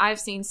 I've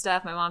seen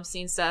stuff. My mom's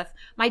seen stuff.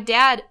 My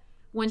dad,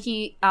 when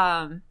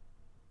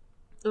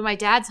my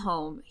dad's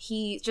home,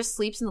 he just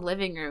sleeps in the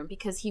living room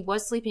because he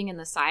was sleeping in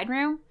the side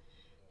room.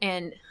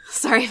 And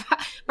sorry,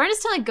 Brenda's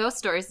telling ghost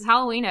stories. It's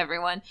Halloween,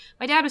 everyone.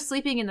 My dad was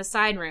sleeping in the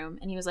side room,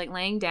 and he was like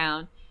laying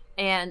down,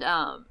 and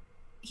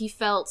he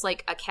felt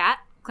like a cat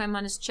climb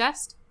on his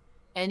chest,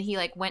 and he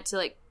like went to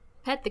like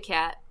pet the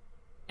cat,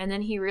 and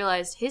then he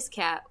realized his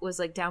cat was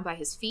like down by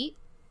his feet,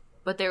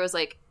 but there was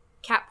like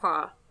cat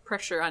paw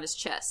pressure on his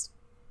chest.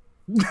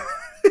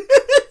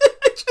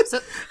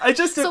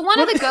 So one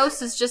of the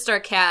ghosts is just our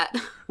cat.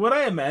 What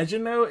I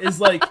imagine though is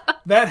like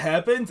that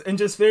happens and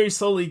just very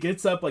slowly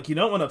gets up. Like, you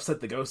don't want to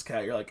upset the ghost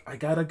cat. You're like, I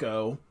gotta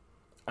go.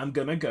 I'm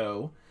gonna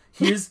go.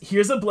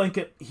 Here's a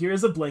blanket.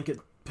 Here's a blanket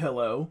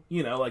pillow.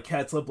 You know, like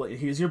cats love blanket.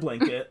 Here's your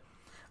blanket.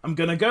 I'm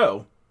gonna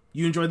go.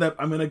 You enjoyed that?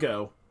 I'm gonna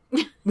go.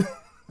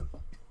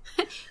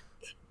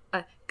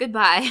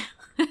 Goodbye.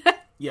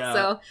 Yeah.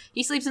 So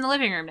he sleeps in the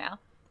living room now.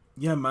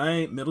 Yeah,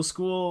 my middle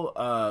school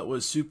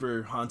was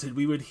super haunted.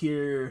 We would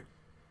hear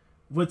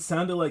what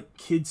sounded like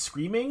kids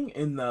screaming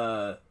in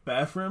the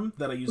bathroom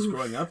that I used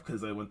growing up,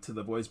 because I went to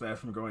the boys'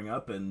 bathroom growing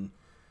up, and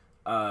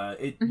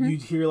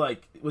you'd hear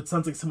like what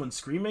sounds like someone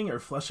screaming or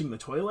flushing the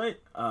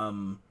toilet.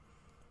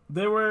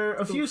 There were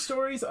a few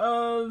stories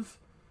of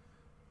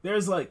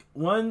there's like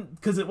one,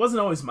 because it wasn't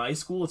always my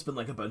school. It's been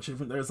like a bunch of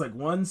different. There's like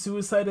one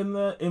suicide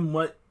in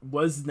what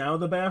was now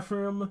the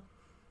bathroom.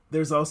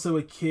 There's also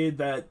a kid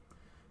that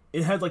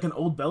it had like an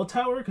old bell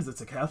tower because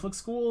it's a Catholic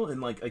school, and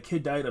like a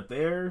kid died up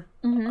there.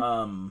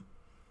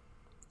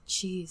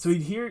 Jeez. So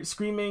you'd hear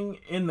screaming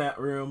in that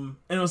room,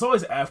 and it was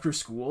always after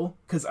school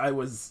because I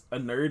was a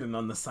nerd and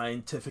on the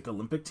scientific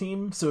Olympic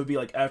team. So it'd be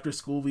like after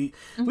school we'd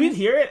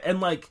hear it,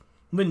 and like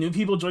when new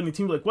people join the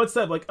team, like, what's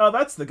that? Like, oh,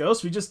 that's the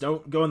ghost. We just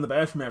don't go in the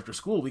bathroom after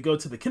school. We go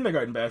to the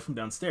kindergarten bathroom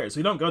downstairs.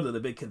 We don't go to the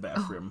big kid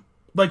bathroom.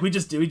 Like, you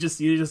just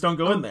don't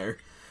go in there.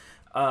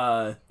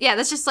 Yeah,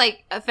 that's just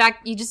like a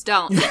fact. You just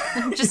don't.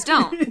 Just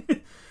don't.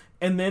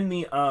 And then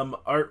the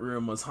art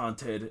room was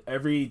haunted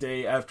every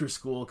day after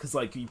school because,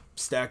 like, you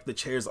stacked the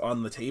chairs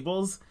on the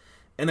tables.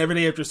 And every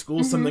day after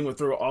school, something would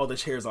throw all the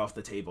chairs off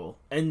the table.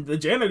 And the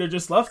janitor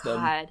just left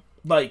them.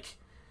 Like,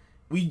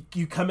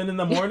 you come in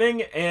the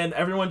morning and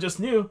everyone just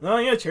knew, oh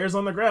yeah, chairs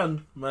on the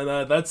ground.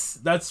 But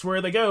that's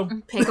where they go.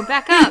 Pick them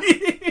back up.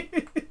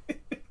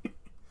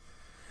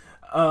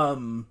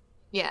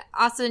 Yeah,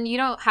 Austin, you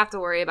don't have to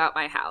worry about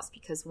my house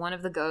because one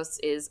of the ghosts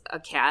is a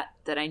cat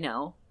that I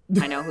know.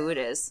 I know who it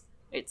is.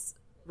 It's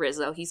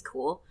Rizzo. He's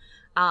cool.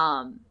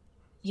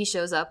 He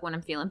shows up when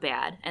I'm feeling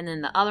bad. And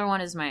then the other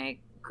one is my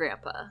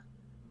grandpa.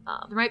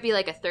 There might be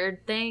like a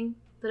third thing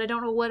that I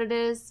don't know what it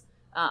is.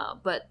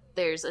 But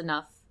there's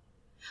enough.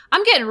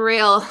 I'm getting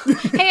real.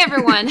 Hey,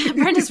 everyone.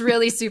 Brenda's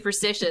really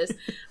superstitious.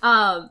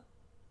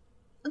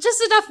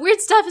 Just enough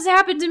weird stuff has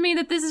happened to me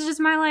that this is just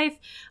my life.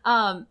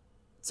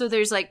 So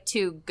there's like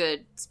 2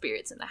 good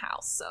spirits in the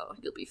house, so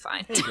you'll be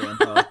fine. Hey,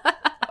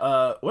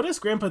 Grandpa. What does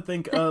Grandpa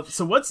think of...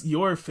 So what's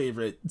your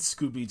favorite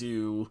Scooby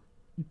Doo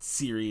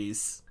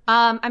series?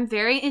 I'm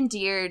very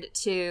endeared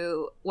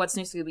to What's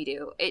New Scooby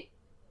Doo.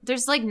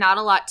 There's like not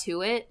a lot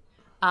to it.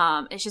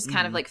 It's just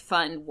kind of like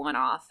fun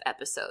one-off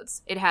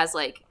episodes. It has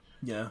like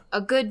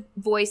a good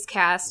voice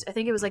cast. I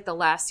think it was like the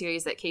last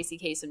series that Casey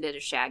Kasem did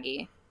as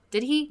Shaggy.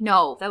 Did he?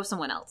 No, that was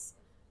someone else.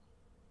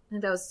 I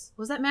think that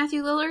was that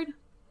Matthew Lillard?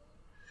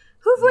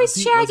 Who voiced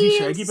Shaggy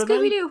in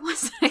Scooby-Doo?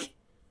 Was I?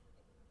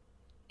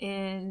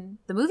 In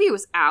the movie, it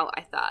was out,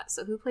 I thought.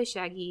 So who plays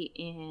Shaggy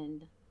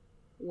in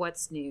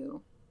What's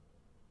New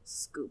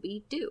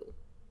Scooby-Doo?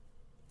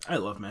 I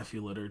love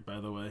Matthew Lillard, by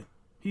the way.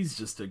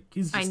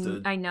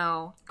 I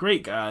know.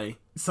 Great guy.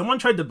 Someone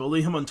tried to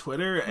bully him on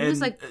Twitter, and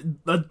like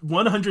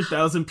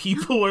 100,000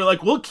 people were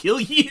like, "We'll kill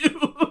you."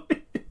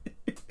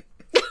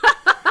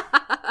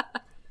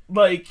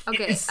 Like,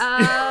 okay,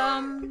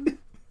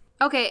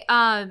 okay,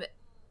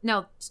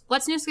 no,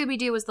 What's New Scooby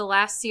Doo was the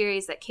last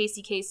series that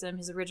Casey Kasem,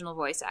 his original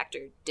voice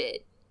actor,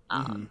 did.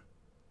 The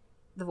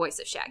voice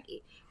of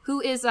Shaggy,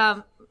 who is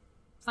fun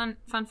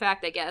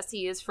fact, I guess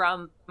he is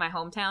from my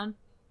hometown.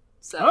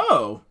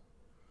 So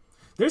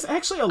there's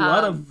actually a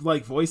lot of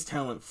like voice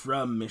talent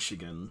from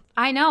Michigan.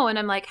 I know, and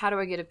I'm like, how do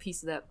I get a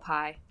piece of that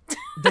pie?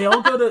 They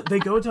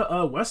go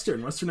to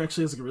Western. Western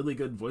actually has a really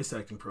good voice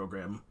acting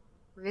program.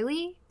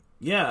 Really?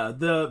 Yeah,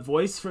 the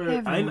voice for hey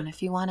everyone,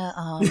 if you wanna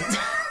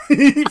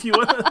if you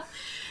wanna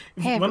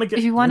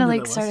if you wanna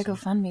like start a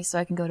GoFundMe so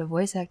I can go to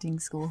voice acting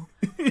school,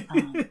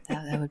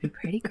 that would be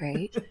pretty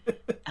great.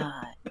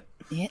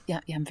 Yeah,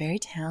 I'm very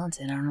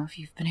talented. I don't know if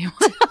you've been able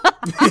to.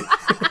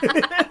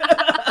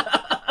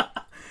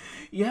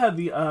 Yeah,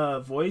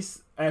 the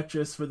voice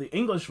actress for the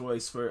English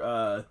voice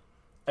for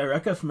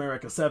Erica from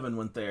Erica 7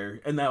 went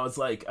there, and I was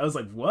like,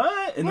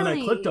 what? And really?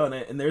 Then I clicked on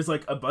it, and there's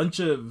like a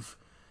bunch of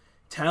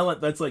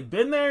talent that's like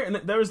been there, and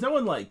there was no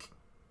one like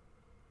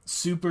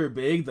super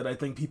big that I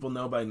think people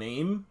know by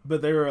name,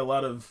 but there are a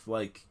lot of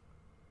like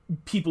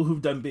people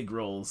who've done big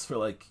roles for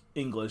like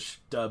English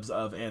dubs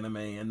of anime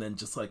and then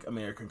just like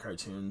American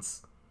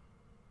cartoons.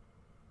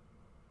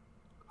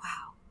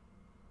 Wow.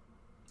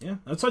 Yeah,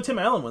 that's why Tim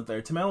Allen went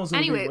there. Tim Allen's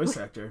a great voice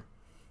actor.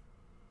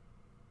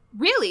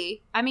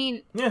 Really? I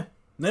mean, yeah.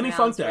 Then Tim he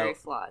funked Allen's out. Very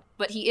flawed,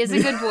 but he is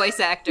a good voice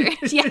actor.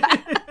 Yeah.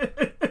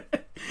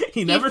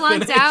 He never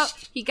flunked finished. out.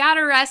 He got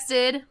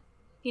arrested.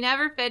 He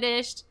never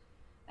finished.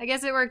 I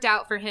guess it worked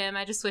out for him.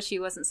 I just wish he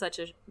wasn't such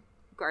a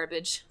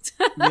garbage.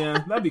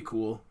 Yeah, that'd be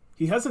cool.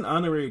 He has an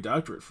honorary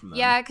doctorate from them.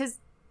 Yeah, because...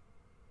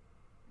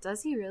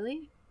 Does he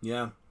really?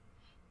 Yeah.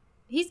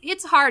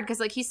 It's hard because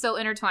like he's so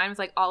intertwined with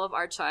like all of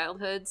our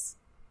childhoods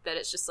that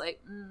it's just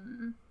like...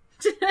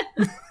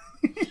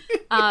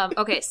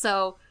 Okay,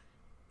 so...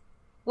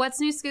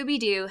 What's New Scooby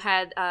Doo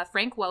had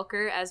Frank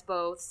Welker as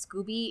both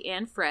Scooby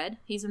and Fred.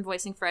 He's been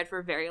voicing Fred for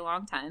a very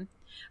long time.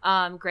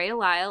 Grey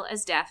Delisle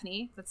as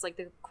Daphne. That's like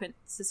the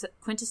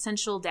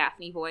quintessential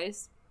Daphne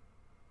voice.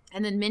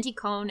 And then Minty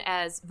Cone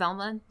as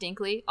Velma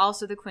Dinkley,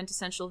 also the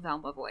quintessential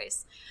Velma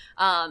voice.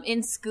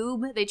 In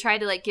Scoob, they tried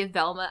to like give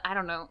Velma, I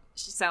don't know,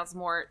 she sounds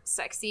more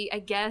sexy, I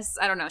guess.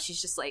 I don't know,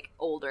 she's just like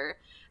older.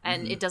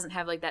 And it doesn't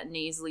have like that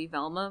nasally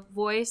Velma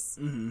voice.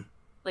 Mm-hmm.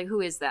 Like, who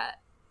is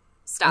that?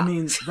 Stop. I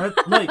mean, that,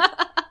 like,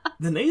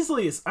 the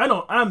nasally is,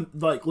 I'm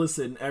like,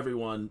 listen,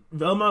 everyone,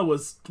 Velma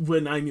was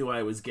when I knew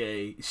I was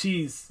gay.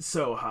 She's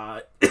so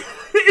hot.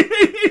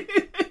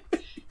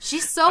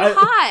 She's so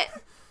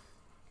hot.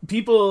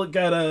 People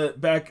gotta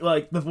back,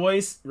 like, the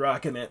voice,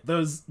 rocking it.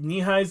 Those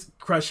knee-highs,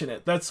 crushing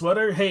it. That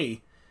sweater,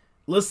 hey,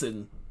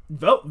 listen,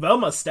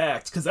 Velma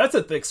stacked, because that's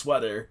a thick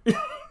sweater.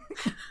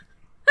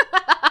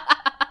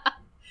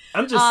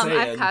 I'm just saying.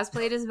 I've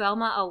cosplayed as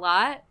Velma a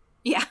lot.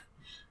 Yeah.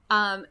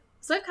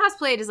 So I've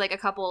cosplayed as like a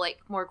couple like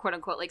more quote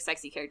unquote like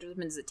sexy characters. I've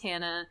been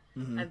Zatanna.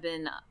 Mm-hmm. I've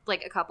been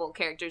like a couple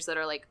characters that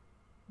are like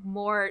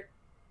more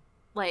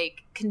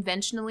like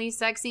conventionally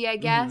sexy, I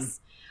guess.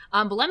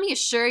 Mm-hmm. But let me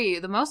assure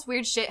you, the most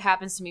weird shit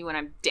happens to me when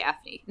I'm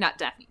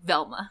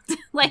Velma.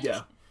 Like,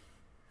 yeah.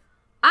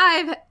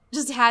 I've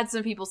just had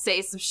some people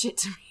say some shit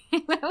to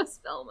me when I was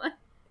Velma.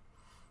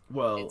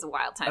 Well, it's a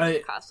wild time to be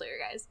a cosplayer,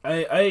 guys.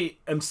 I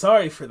am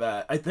sorry for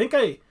that. I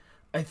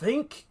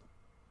think.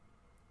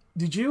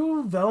 Did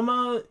you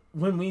Velma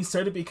when we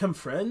started to become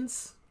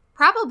friends?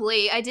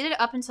 Probably. I did it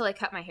up until I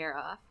cut my hair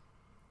off.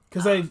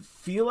 Because I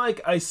feel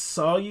like I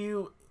saw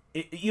you.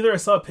 Either I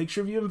saw a picture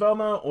of you in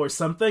Velma or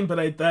something, but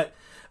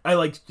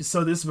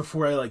so this is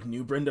before I like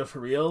knew Brenda for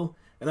real,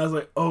 and I was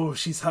like, oh,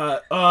 she's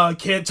hot. Oh, I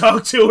can't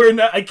talk to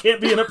her. I can't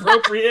be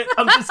inappropriate.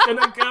 I'm just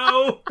gonna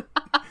go.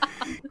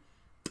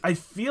 I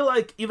feel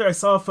like either I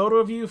saw a photo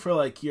of you for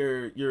like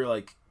your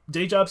like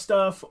day job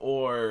stuff,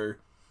 or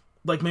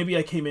like maybe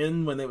I came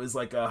in when it was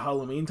like a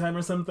Halloween time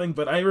or something,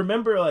 but I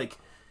remember like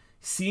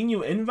seeing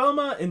you in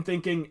Velma and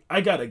thinking, I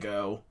gotta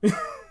go.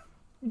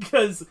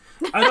 Because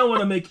I don't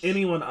want to make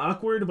anyone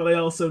awkward, but I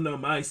also know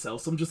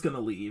myself, so I'm just gonna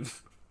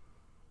leave.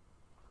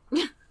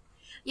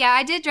 Yeah,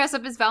 I did dress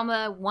up as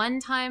Velma one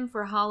time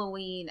for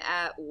Halloween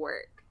at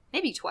work.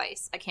 Maybe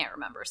twice. I can't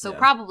remember. So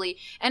probably,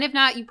 and if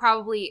not, you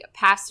probably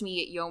passed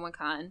me at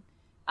YomaCon.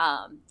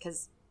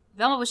 Because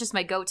Velma was just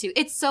my go-to.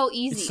 It's so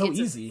easy. It's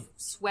easy. A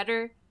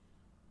sweater.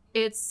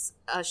 It's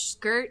a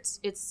skirt.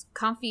 It's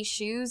comfy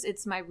shoes.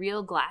 It's my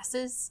real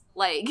glasses.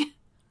 Like,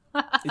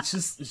 it's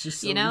just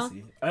so you know?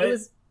 easy.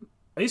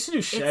 I used to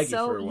do Shaggy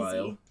for a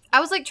while. I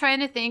was like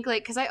trying to think,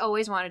 like, because I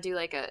always want to do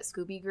like a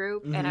Scooby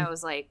group, and I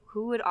was like,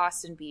 who would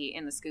Austin be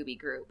in the Scooby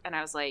group? And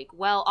I was like,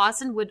 well,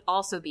 Austin would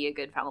also be a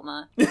good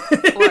Velma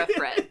or a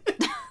Fred.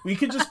 We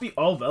could just be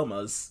all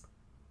Velmas.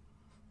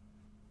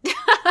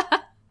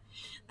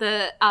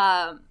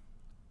 the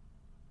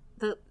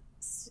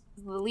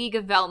League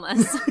of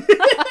Velmas.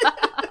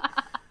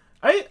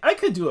 I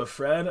could do a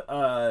Fred.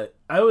 I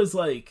was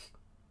like,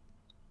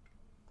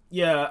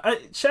 Yeah,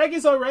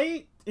 Shaggy's all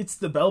right. It's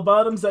the bell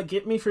bottoms that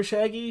get me for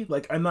Shaggy.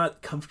 Like, I'm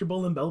not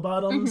comfortable in bell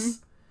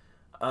bottoms.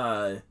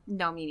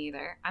 No, me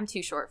neither. I'm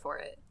too short for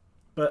it.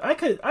 But I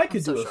could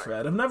do a short.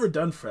 Fred. I've never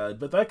done Fred,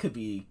 but that could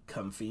be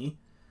comfy.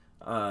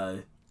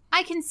 I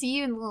can see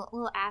you in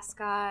little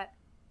ascot.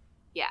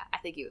 Yeah, I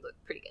think you would look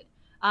pretty good.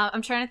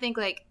 I'm trying to think,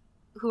 like,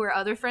 who our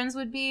other friends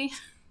would be.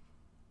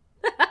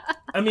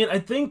 I mean, I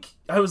think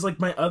I was like,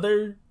 my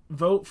other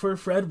vote for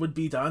Fred would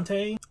be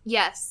Dante.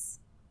 Yes.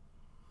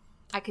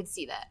 I could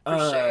see that,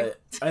 for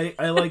sure.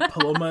 I like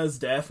Paloma as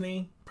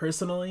Daphne,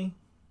 personally.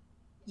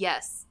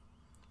 Yes.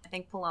 I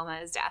think Paloma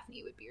as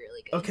Daphne would be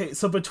really good. Okay,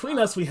 so between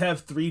us, we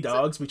have 3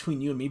 dogs,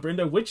 between you and me,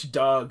 Brenda. Which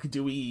dog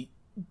do we,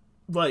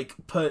 like,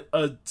 put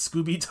a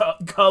Scooby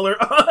collar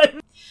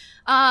on?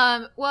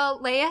 Well,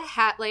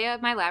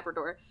 Leia, my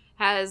Labrador,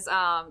 has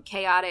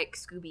chaotic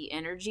Scooby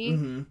energy.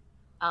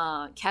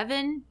 Mm-hmm.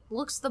 Kevin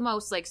looks the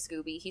most like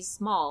Scooby. He's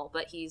small,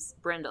 but he's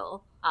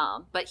brindle.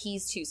 But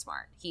he's too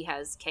smart. He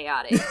has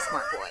chaotic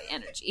smart boy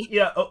energy.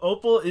 Yeah,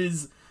 Opal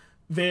is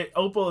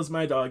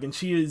my dog, and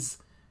she is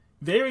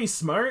very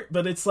smart,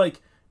 but it's like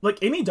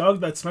any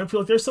dog that's smart, people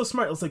like, they're so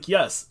smart. It's like,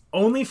 yes,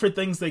 only for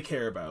things they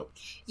care about.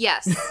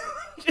 Yes.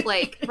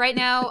 Like, right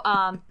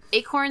now,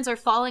 acorns are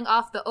falling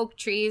off the oak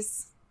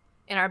trees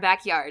in our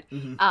backyard.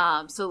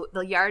 Mm-hmm. So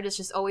the yard is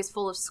just always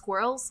full of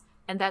squirrels,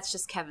 and that's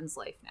just Kevin's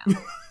life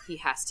now. He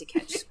has to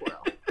catch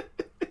squirrel.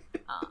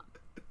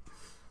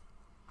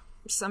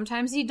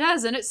 Sometimes he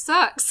does, and it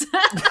sucks.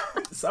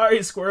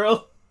 Sorry,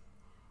 squirrel.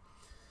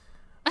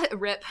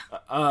 Rip.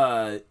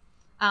 But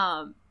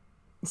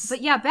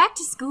yeah, back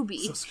to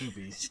Scooby. So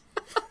Scooby.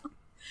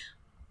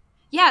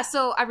 Yeah,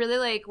 so I really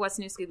like What's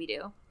New Scooby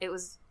Doo. It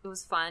was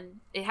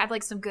fun. It had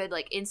like some good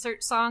like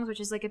insert songs, which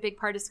is like a big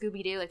part of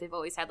Scooby Doo. Like they've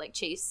always had like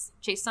chase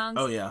songs.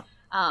 Oh yeah.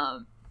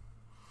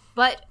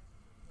 But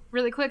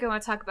really quick, I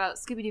want to talk about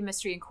Scooby Doo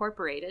Mystery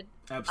Incorporated.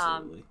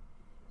 Absolutely.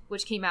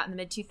 Which came out in the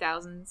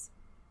mid-2000s.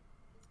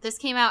 This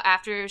came out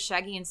after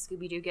Shaggy and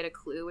Scooby Doo Get a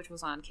Clue, which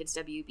was on Kids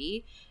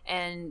WB,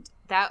 and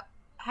that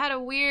had a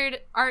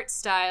weird art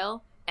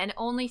style and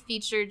only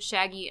featured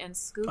Shaggy and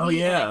Scooby. Oh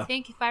yeah. And I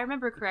think, if I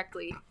remember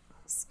correctly,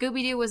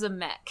 Scooby Doo was a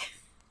mech.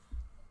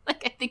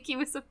 Like, I think he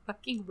was a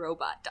fucking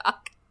robot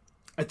dog.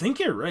 I think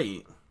you're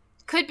right.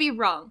 Could be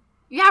wrong.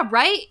 Yeah,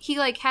 right? He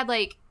like had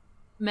like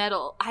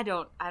metal.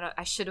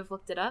 I should have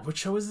looked it up. What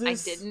show is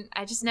this? I didn't.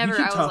 I just never. You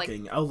keep I was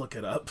talking. like, I'll look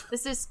it up.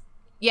 This is,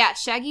 yeah,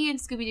 Shaggy and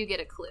Scooby Doo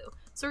Get a Clue.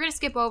 So we're gonna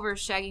skip over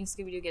Shaggy and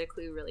Scooby Doo Get a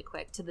Clue really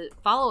quick to the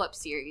follow-up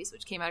series,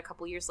 which came out a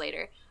couple years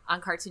later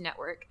on Cartoon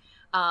Network.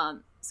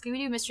 Scooby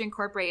Doo Mystery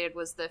Incorporated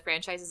was the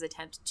franchise's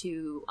attempt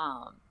to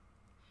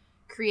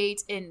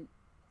create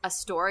a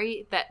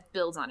story that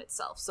builds on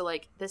itself. So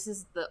like, this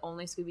is the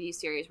only Scooby Doo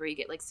series where you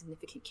get like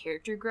significant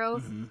character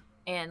growth. Mm-hmm.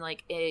 And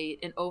like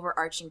an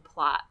overarching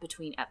plot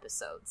between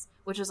episodes,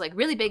 which was like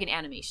really big in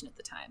animation at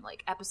the time.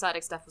 Like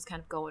episodic stuff was kind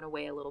of going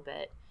away a little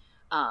bit.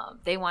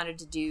 They wanted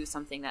to do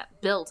something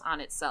that built on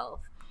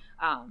itself.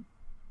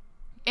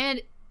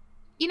 And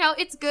you know,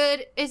 it's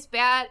good, it's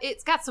bad,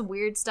 it's got some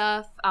weird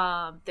stuff.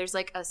 There's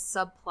like a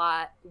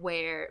subplot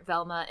where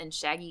Velma and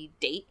Shaggy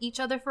date each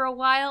other for a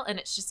while, and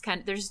it's just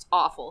they're just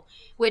awful,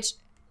 which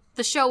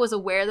the show was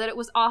aware that it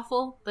was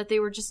awful, that they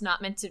were just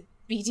not meant to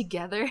be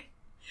together.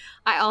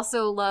 I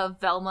also love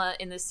Velma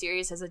in this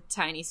series has a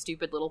tiny,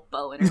 stupid little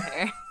bow in her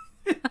hair.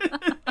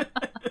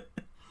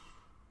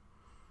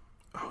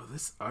 Oh,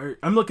 this art.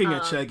 I'm looking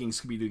at Shaggy and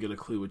Scooby Doo Get a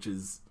Clue, which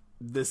is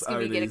this Scooby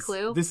art Get a is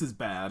Clue? This is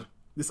bad.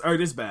 This art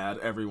is bad,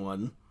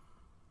 everyone.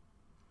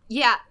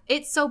 Yeah,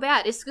 it's so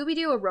bad. Is Scooby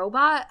Doo a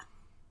robot?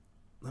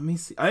 Let me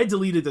see. I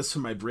deleted this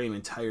from my brain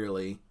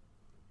entirely.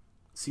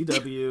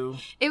 CW.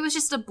 It was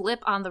just a blip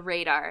on the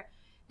radar.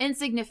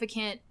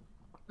 Insignificant,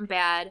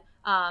 bad.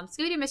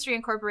 Scooby Doo Mystery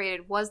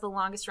Incorporated was the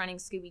longest running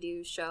Scooby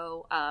Doo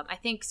show. I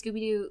think Scooby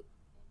Doo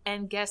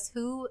and Guess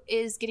Who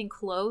is getting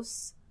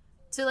close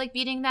to like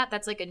beating that.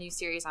 That's like a new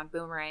series on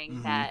Boomerang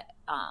mm-hmm. that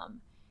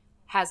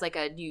has like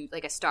a new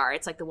like a star.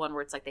 It's like the one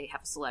where it's like they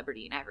have a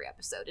celebrity in every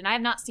episode. And I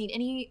have not seen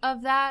any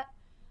of that,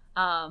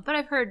 but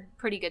I've heard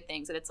pretty good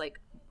things that it's like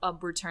a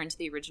return to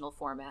the original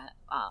format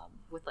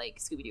with like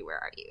Scooby Doo Where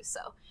Are You?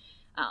 So,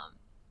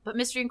 but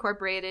Mystery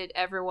Incorporated,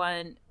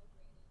 everyone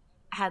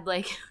had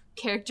like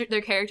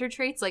their character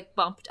traits like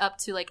bumped up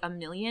to like 1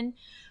 million.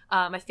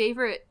 My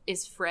favorite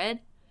is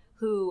Fred,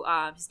 who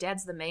his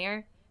dad's the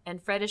mayor,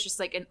 and Fred is just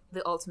like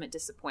the ultimate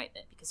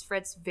disappointment because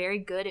Fred's very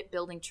good at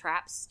building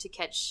traps to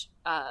catch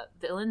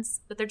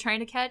villains that they're trying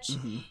to catch,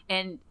 mm-hmm.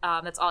 and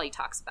that's all he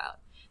talks about.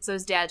 So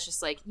his dad's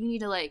just like, you need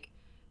to like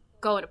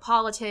go into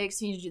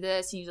politics, you need to do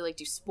this, you need to like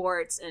do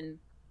sports, and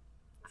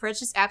Fred's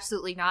just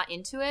absolutely not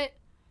into it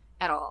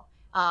at all.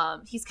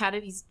 He's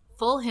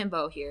full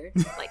himbo here.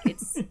 Like,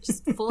 it's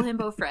just full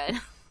himbo Fred.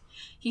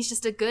 He's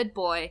just a good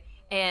boy,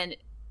 and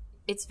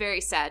it's very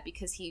sad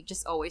because he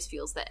just always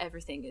feels that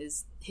everything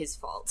is his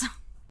fault.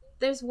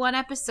 There's one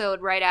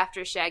episode right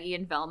after Shaggy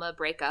and Velma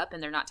break up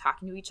and they're not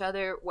talking to each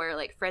other where,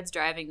 like, Fred's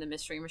driving the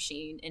mystery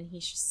machine, and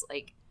he's just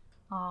like,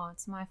 oh,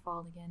 it's my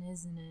fault again,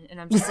 isn't it?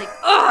 And I'm just like,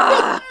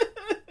 ugh!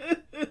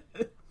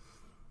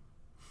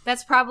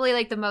 That's probably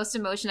like the most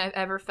emotion I've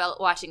ever felt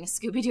watching a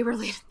Scooby Doo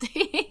related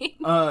thing.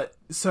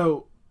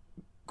 So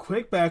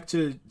quick back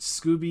to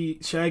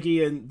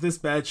Shaggy and this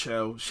bad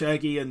show.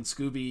 Shaggy and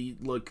Scooby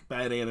look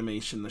bad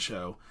animation, the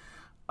show.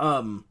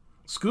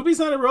 Scooby's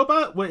not a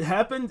robot. What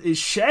happened is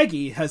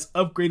Shaggy has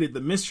upgraded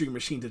the Mystery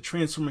Machine to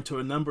transform into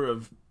a number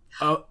of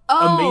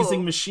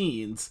amazing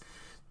machines.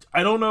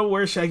 I don't know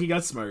where Shaggy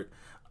got smart.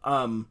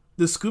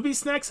 The Scooby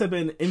snacks have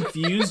been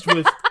infused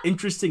with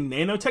interesting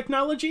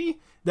nanotechnology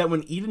that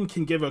when eaten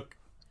can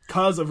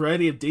cause a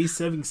variety of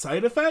day-saving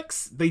side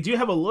effects. They do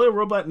have a little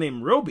robot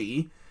named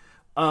Roby,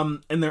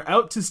 and they're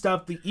out to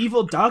stop the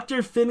evil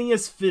Dr.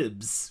 Phineas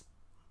Phibbs.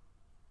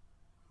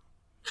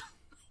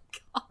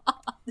 Oh my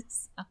god,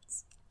 this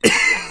sounds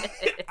bad.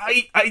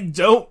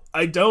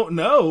 I don't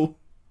know.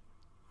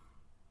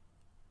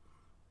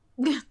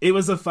 It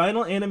was a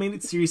final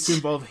animated series to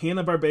involve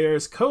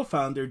Hanna-Barbera's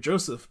co-founder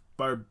Joseph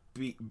Barbera.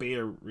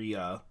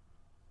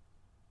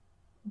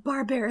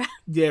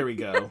 There we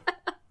go.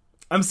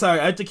 I'm sorry,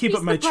 I have to keep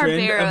up my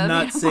trend of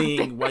not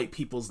saying white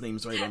people's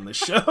names right on the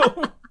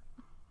show.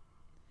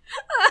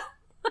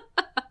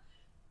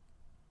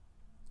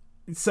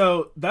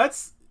 So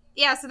that's...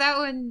 Yeah, so that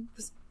one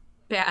was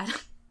bad.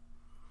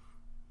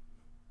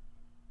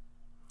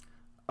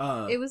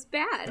 It was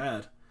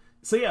bad.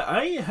 So yeah,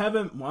 I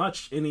haven't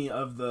watched any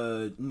of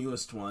the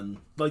newest one,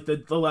 like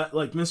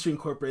like Mystery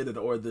Incorporated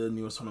or the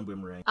newest one on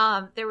Boomerang.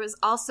 There was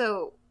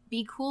also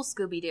Be Cool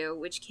Scooby Doo,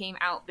 which came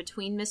out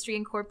between Mystery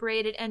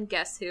Incorporated and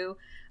Guess Who.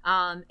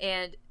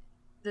 And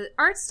the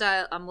art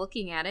style, I'm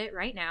looking at it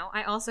right now.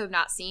 I also have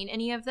not seen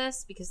any of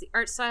this because the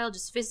art style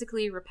just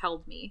physically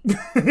repelled me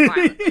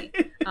violently.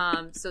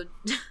 So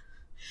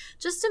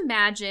just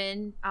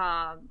imagine,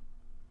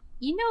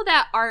 you know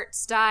that art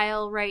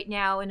style right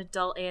now in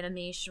adult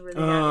animation where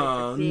they have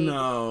like the big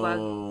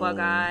bug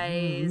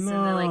eyes and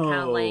they're like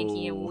kind of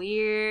lanky and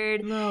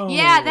weird. No.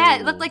 Yeah,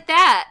 that looked like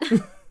that.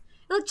 It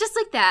looked just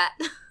like that.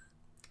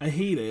 I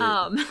hate it.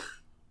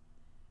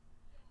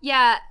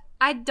 Yeah,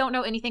 I don't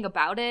know anything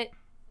about it,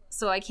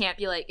 so I can't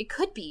be like, it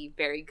could be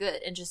very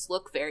good and just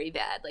look very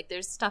bad. Like,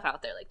 there's stuff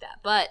out there like that.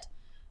 But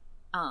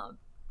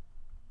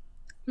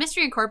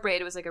Mystery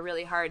Incorporated was like a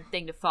really hard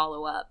thing to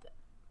follow up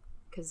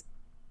because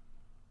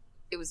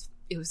it was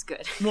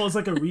good. Well, it's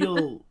like a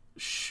real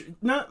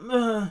not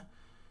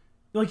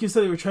like you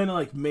said, they were trying to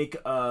like make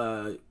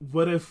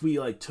what if we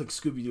like took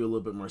Scooby-Doo a little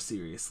bit more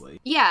seriously.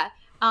 Yeah.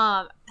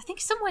 I think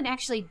someone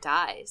actually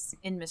dies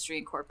in Mystery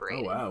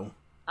Incorporated. Oh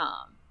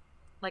wow.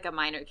 Like a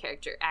minor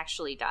character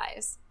actually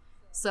dies.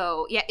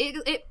 So yeah,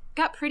 it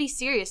got pretty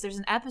serious. There's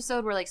an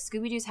episode where like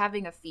Scooby-Doo's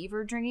having a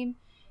fever dream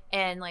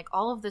and like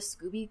all of the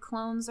Scooby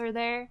clones are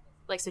there.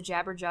 Like so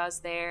Jabberjaw's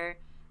there,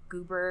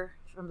 Goober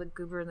from the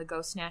Goober and the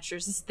Ghost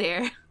Snatchers is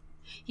there.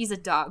 He's a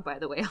dog, by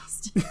the way.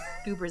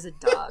 Goober's a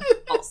dog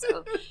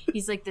also.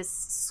 He's like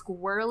this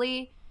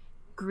squirrely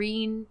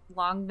green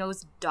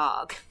long-nosed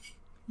dog.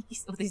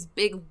 With these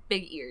big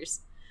ears.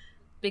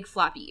 Big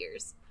floppy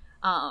ears.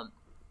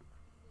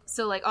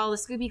 So like all the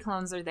Scooby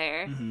clones are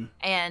there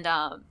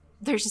and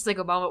there's just like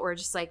a moment where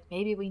just like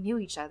maybe we knew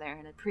each other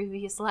in a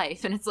previous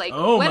life and it's like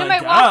what am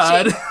I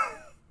watching?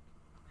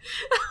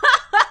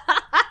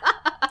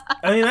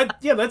 I mean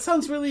that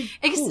sounds really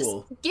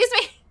cool. Excuse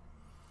me.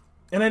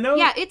 And I know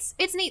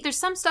it's neat. There's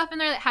some stuff in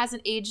there that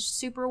hasn't aged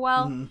super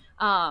well.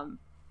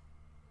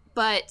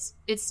 But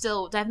it's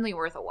still definitely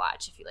worth a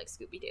watch if you like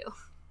Scooby-Doo.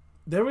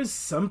 There was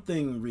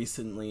something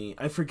recently,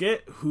 I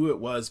forget who it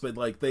was, but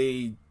like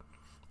it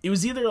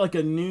was either like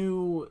a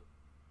new,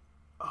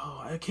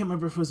 I can't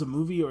remember if it was a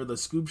movie or the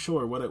Scoob Show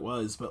or what it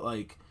was, but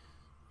like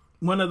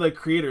one of the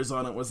creators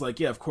on it was like,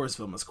 yeah, of course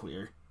Velma's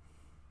queer.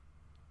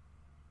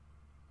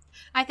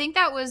 I think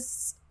that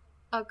was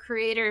a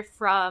creator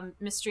from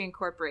Mystery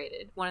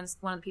Incorporated, one of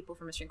the people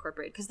from Mystery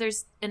Incorporated, because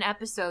there's an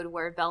episode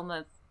where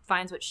Velma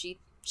finds what she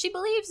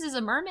believes is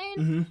a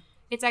mermaid.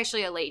 It's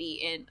actually a lady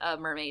in a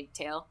mermaid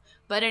tale.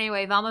 But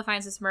anyway, Velma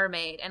finds this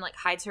mermaid and like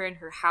hides her in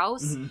her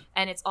house,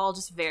 and it's all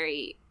just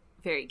very,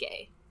 very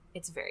gay.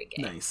 It's very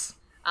gay. Nice.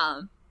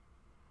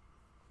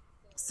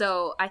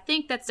 So I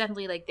think that's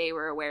definitely like they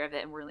were aware of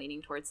it and were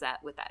leaning towards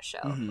that with that show.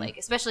 Like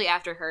especially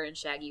after her and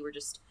Shaggy were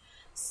just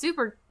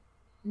super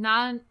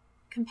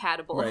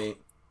non-compatible. Right.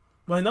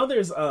 Well, I know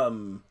there's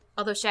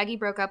although Shaggy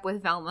broke up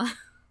with Velma.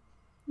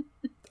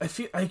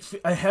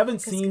 I haven't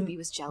seen Scooby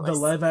was jealous. the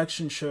live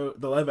action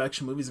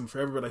movies in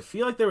forever, but I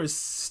feel like there was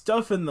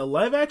stuff in the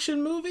live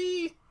action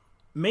movie,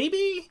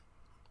 maybe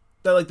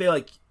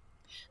that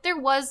there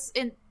was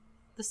in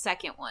the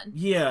second one.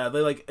 Yeah, they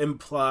like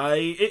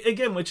imply it,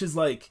 again, which is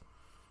like,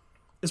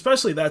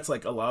 especially that's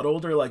like a lot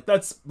older. Like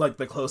that's like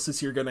the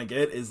closest you're gonna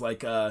get is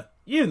like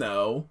you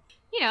know,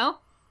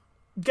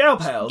 gal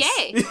pals,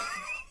 gay.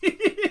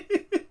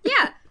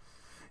 Yeah.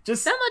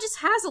 Velma just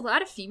has a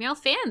lot of female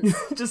fans.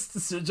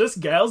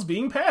 just gals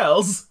being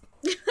pals.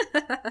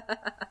 Don't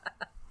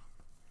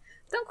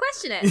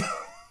question it.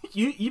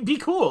 you be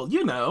cool,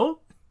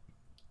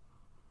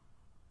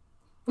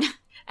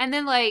 And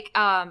then like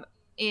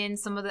in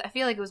some of the, I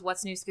feel like it was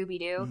What's New Scooby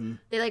Doo.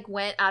 They like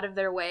went out of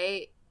their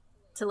way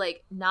to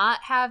like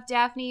not have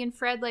Daphne and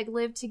Fred like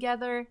live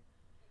together,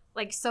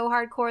 like so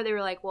hardcore. They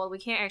were like, well, we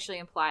can't actually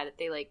imply that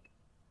they like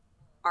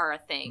are a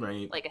thing,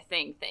 right. like a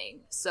thing.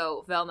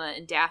 So Velma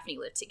and Daphne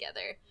live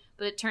together,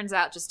 but it turns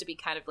out just to be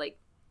kind of like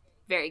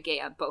very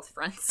gay on both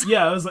fronts.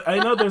 Yeah, I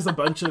know there's a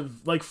bunch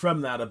of like from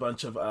that a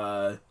bunch of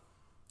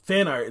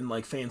fan art and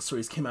like fan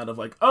stories came out of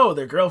like, oh,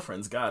 their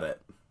girlfriends, got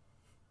it.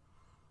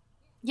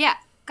 Yeah,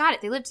 got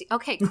it. They live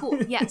okay, cool.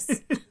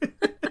 Yes.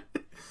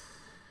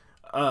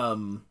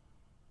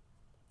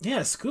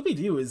 Yeah, Scooby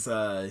Doo is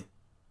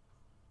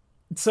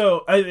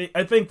so I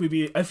think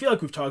I feel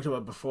like we've talked about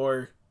it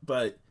before,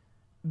 but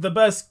the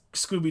best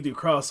Scooby Doo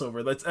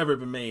crossover that's ever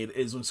been made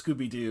is when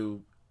Scooby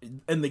Doo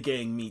and the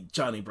gang meet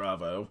Johnny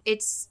Bravo.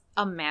 It's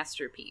a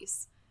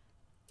masterpiece.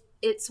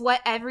 It's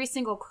what every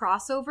single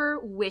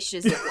crossover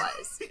wishes it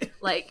was.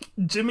 Like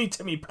Jimmy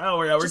Timmy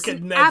Power Hour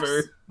could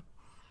never.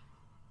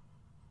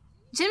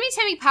 Jimmy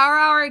Timmy Power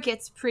Hour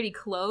gets pretty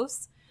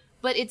close,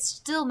 but it's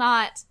still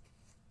not.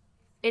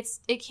 It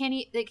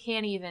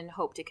can't even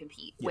hope to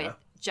compete with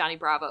Johnny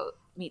Bravo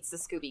meets the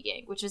Scooby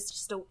Gang, which is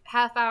just a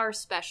half-hour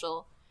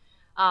special.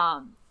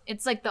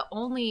 It's like the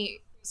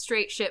only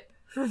straight ship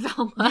for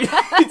Velma.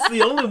 Yeah, it's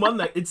the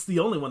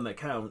only one that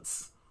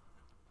counts.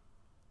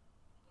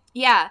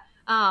 Yeah.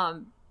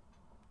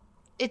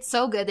 It's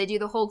so good. They do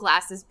the whole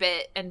glasses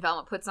bit, and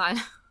Velma puts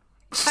on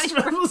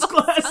Bravo's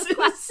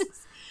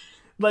glasses.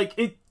 Like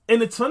it,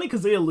 and it's funny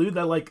because they allude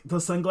that like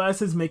the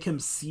sunglasses make him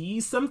see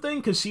something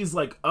because she's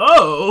like,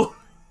 oh.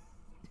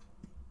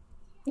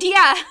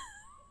 Yeah.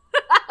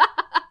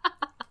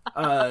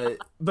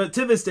 But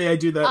to this day, I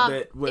do that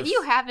bit with if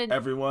you haven't...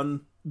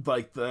 everyone.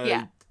 Like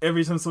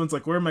every time someone's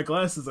like, "Where are my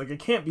glasses?" Like, I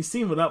can't be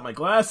seen without my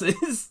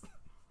glasses.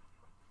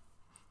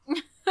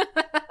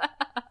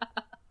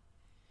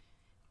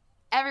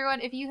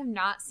 Everyone, if you have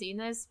not seen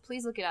this,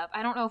 please look it up.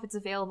 I don't know if it's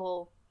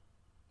available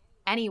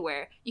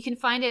anywhere. You can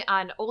find it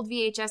on old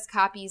VHS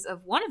copies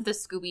of one of the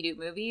Scooby Doo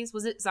movies.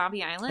 Was it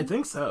Zombie Island? I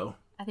think so.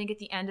 I think at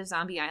the end of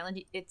Zombie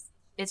Island,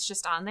 it's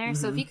just on there.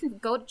 Mm-hmm. So if you can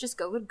go to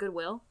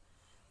Goodwill,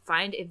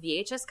 find a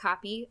VHS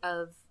copy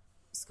of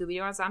Scooby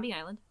Doo on Zombie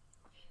Island,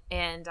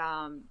 and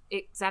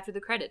it's after the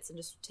credits, and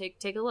just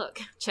take a look,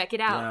 check it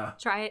out,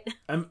 try it,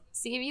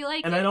 see if you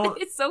like it.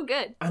 It's so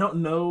good. I don't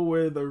know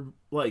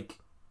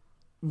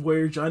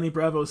where Johnny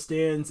Bravo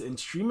stands in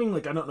streaming.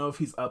 Like, I don't know if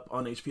he's up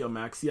on HBO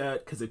Max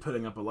yet because they're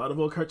putting up a lot of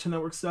old Cartoon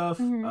Network stuff.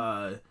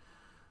 Mm-hmm.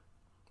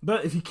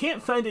 But if you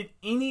can't find it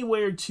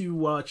anywhere to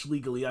watch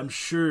legally, I'm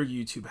sure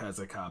YouTube has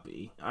a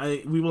copy.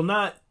 We will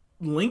not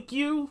link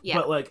you,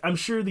 but like I'm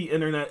sure the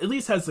internet at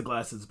least has the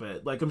glasses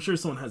bit. Like I'm sure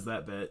someone has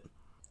that bit.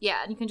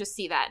 Yeah, and you can just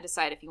see that and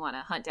decide if you want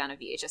to hunt down a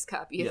VHS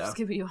copy of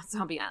Scooby Doo on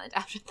Zombie Island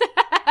after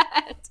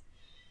that.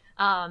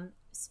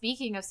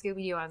 Speaking of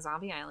Scooby Doo on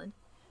Zombie Island,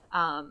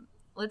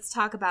 let's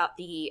talk about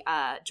the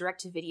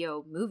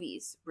direct-to-video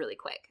movies really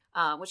quick,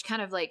 which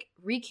kind of like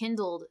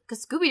rekindled,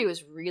 because Scooby Doo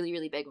was really,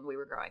 really big when we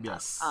were growing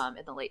up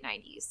in the late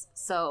 90s.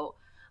 So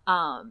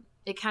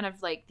it kind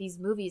of like these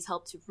movies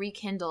helped to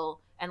rekindle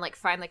and like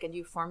find like a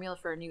new formula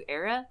for a new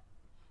era.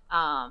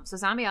 So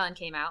Zombie Island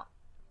came out,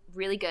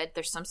 really good.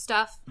 There's some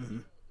stuff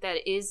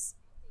that is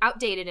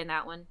outdated in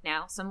that one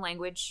now, some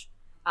language,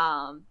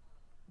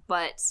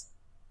 but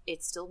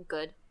it's still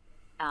good.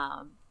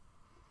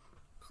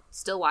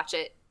 Still watch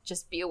it.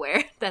 Just be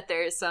aware that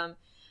there is some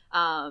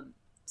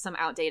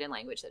outdated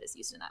language that is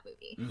used in that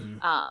movie.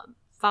 Mm-hmm.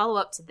 Follow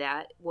up to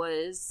that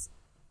was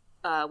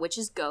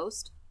Witch's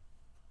Ghost,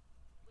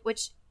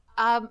 which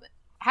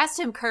has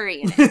Tim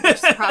Curry in it,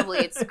 which is probably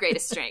its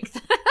greatest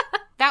strength.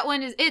 That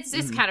one is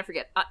it's kind of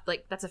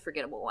that's a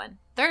forgettable one.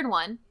 Third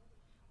one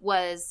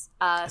was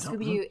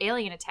Scooby Doo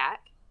Alien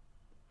Attack.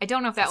 I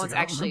don't know if that one's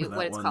actually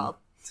what it's called.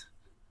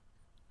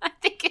 I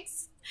think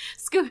it's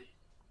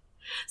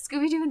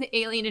Scooby Doo and the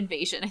Alien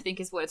Invasion, I think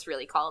is what it's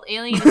really called.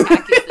 Alien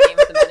Attack is the name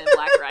of the Men in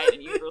Black ride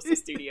in Universal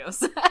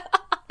Studios.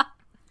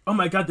 Oh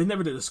my god, they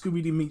never did a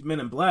Scooby Doo meet Men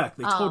in Black.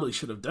 They totally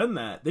should have done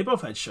that. They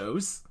both had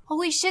shows.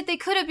 Holy shit, they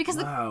could have, because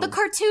the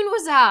cartoon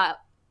was out.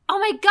 Oh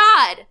my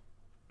god.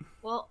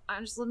 Well,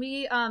 let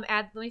me find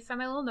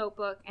my little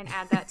notebook and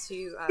add that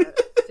to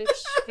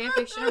fan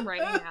fiction I'm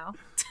writing now.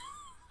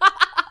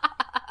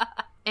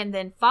 And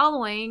then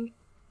following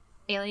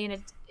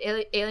Alien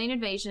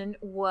Invasion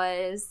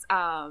was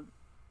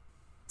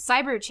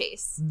Cyber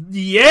Chase.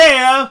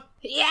 Yeah,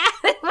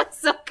 it was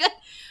so good.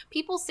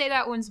 People say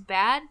that one's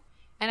bad,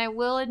 and I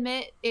will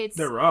admit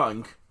they're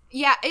wrong.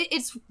 Yeah,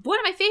 it's one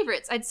of my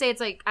favorites. I'd say it's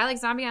like I like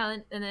Zombie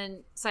Island, and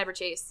then Cyber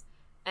Chase,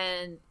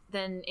 and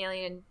then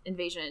Alien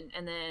Invasion,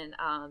 and then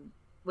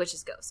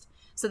Witch's Ghost.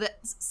 So the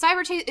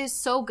Cyber Chase is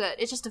so good.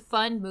 It's just a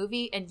fun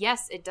movie, and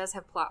yes, it does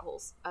have plot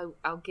holes.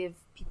 I'll give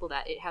people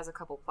that. It has a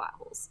couple plot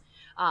holes,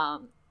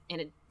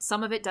 and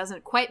some of it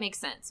doesn't quite make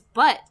sense,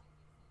 but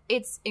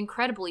it's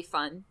incredibly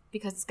fun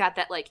because it's got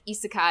that like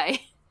isekai.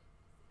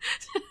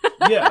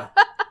 Yeah.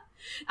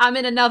 I'm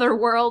in another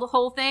world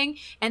whole thing.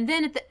 And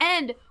then at the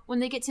end, when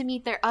they get to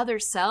meet their other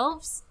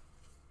selves,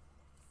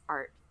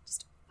 art.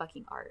 Just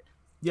fucking art.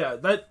 Yeah,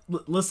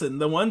 listen,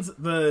 the ones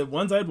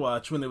I'd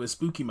watch when it was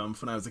Spooky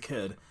Month when I was a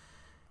kid.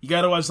 You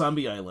gotta watch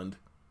Zombie Island.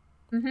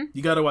 Mm-hmm.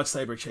 You gotta watch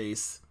Cyber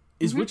Chase.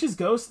 Is Witch's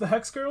Ghost the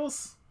Hex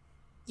Girls?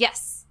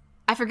 Yes.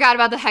 I forgot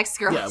about the Hex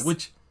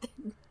Girls.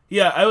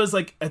 Yeah, I was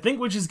like, I think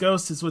Witch's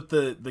Ghost is with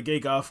the gay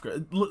goth girl.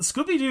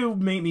 Scooby Doo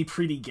made me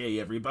pretty gay,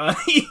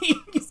 everybody.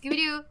 Scooby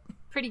Doo,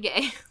 pretty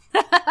gay.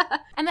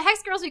 And the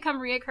Hex Girls become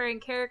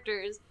reoccurring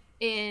characters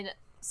in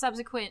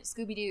subsequent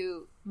Scooby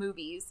Doo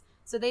movies.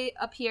 So they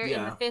appear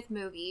in the 5th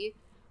movie.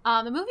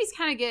 The movies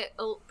kind of get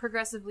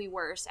progressively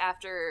worse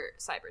after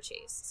Cyber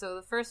Chase. So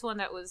the first one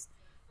that was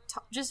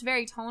just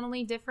very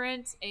tonally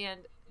different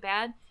and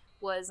bad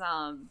was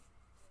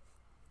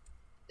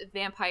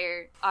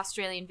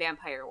Australian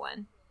vampire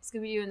one.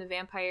 Scooby Doo and the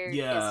Vampire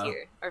is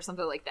Here, or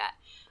something like that.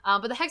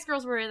 But the Hex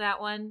Girls were in that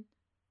one,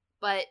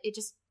 but it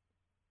just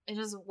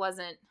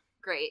wasn't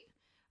great.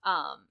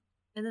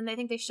 And then I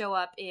think they show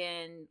up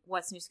in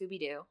What's New Scooby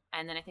Doo,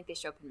 and then I think they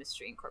show up in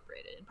Mystery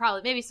Incorporated, and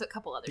probably maybe a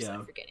couple others that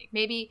I'm forgetting.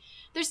 Maybe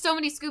there's so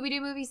many Scooby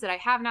Doo movies that I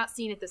have not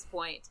seen at this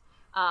point,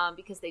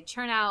 because they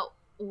churn out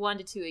 1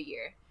 to 2 a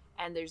year,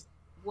 and there's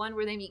one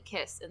where they meet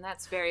Kiss, and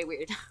that's very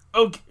weird.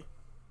 Okay.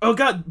 Oh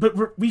god,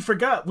 but we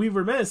forgot, we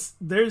were missed.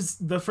 There's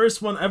the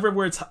first one ever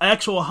where it's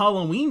actual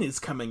Halloween is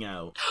coming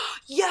out.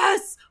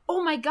 Yes!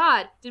 Oh my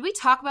god. Did we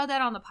talk about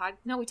that on the pod?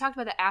 No, we talked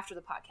about that after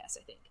the podcast,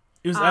 I think.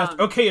 It was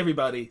after. Okay,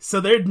 everybody.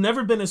 So there'd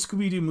never been a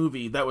Scooby-Doo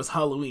movie that was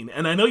Halloween.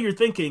 And I know you're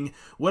thinking,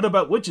 what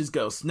about Witch's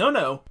Ghost?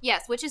 No.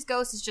 Yes, Witch's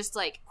Ghost is just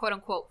like,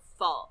 quote-unquote,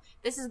 fall.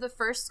 This is the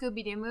first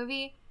Scooby-Doo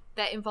movie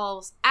that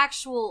involves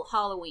actual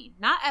Halloween.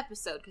 Not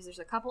episode, because there's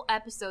a couple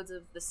episodes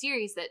of the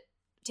series that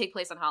take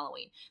place on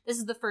Halloween. This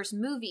is the first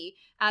movie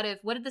out of,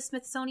 what did the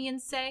Smithsonian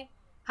say?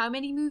 How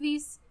many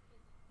movies?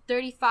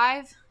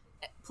 35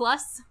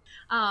 plus?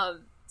 So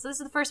this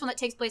is the first one that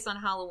takes place on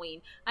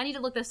Halloween. I need to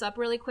look this up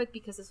really quick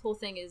because this whole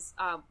thing is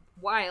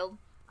wild.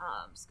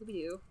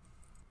 Scooby-Doo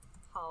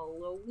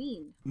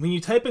Halloween. When you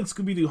type in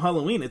Scooby-Doo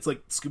Halloween, it's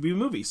like Scooby-Doo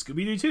movie,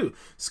 Scooby-Doo 2,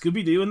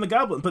 Scooby-Doo and the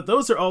Goblin. But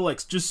those are all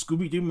like just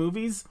Scooby-Doo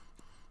movies.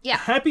 Yeah.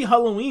 Happy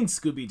Halloween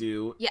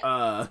Scooby-Doo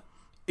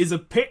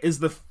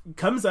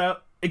comes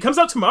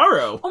out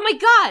tomorrow. Oh my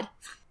god!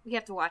 We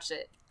have to watch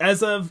it.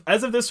 As of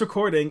this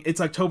recording, it's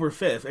October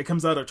 5th. It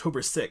comes out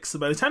October 6th. So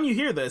by the time you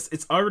hear this,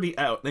 it's already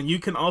out. And you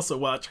can also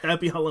watch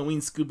Happy Halloween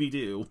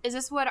Scooby-Doo. Is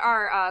this what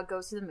our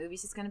Goes to the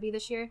Movies is going to be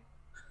this year?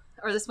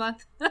 Or this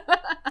month?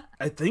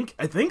 I think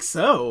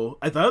so.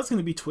 I thought it was going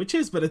to be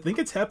Twitches, but I think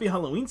it's Happy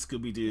Halloween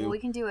Scooby-Doo. Well, we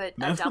can do a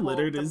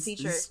double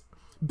feature.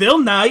 Bill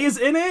Nye is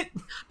in it?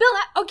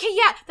 Okay,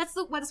 yeah. That's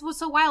what's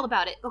so wild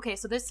about it. Okay,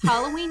 so this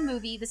Halloween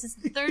movie, this is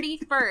the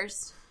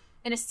 31st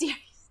in a series.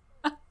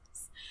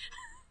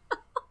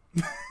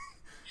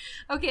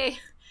 Okay.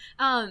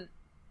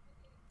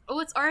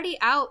 It's already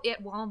out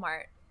at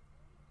Walmart.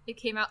 It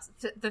came out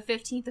the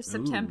 15th of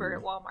September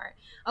at Walmart.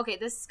 Okay,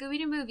 this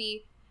Scooby-Doo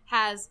movie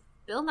has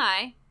Bill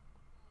Nye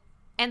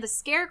and the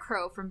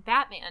Scarecrow from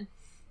Batman.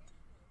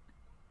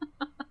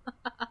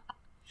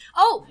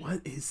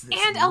 What is this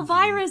and movie?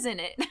 Elvira's in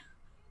it.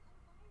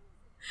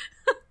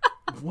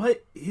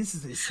 What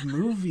is this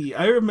movie?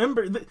 I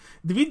remember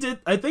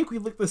I think we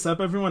looked this up,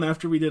 everyone,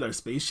 after we did our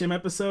Space Jam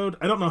episode.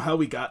 I don't know how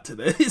we got to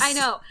this. I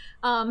know.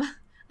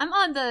 I'm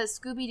on the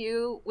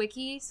Scooby-Doo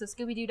wiki, so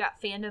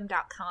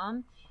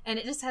scooby-doo.fandom.com, and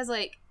it just has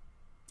like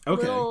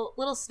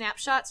little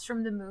snapshots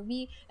from the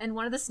movie, and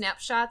one of the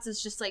snapshots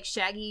is just like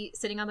Shaggy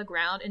sitting on the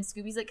ground, and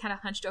Scooby's like kind of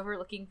hunched over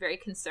looking very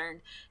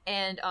concerned,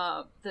 and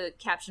the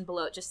caption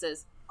below it just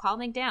says,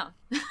 "Calming down."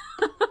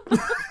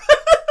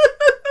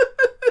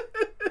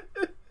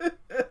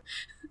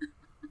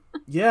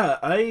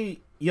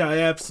 I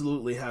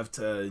absolutely have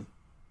to.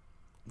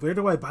 Where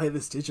do I buy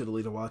this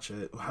digitally to watch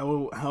it?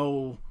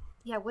 How?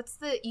 Yeah, what's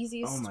the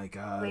easiest? Oh my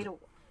god! Way to?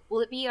 Will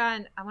it be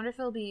on? I wonder if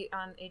it'll be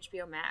on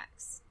HBO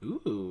Max.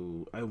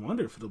 Ooh, I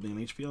wonder if it'll be on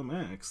HBO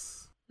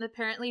Max.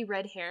 Apparently,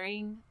 Red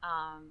Herring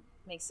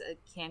makes a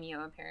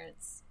cameo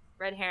appearance.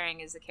 Red Herring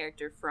is a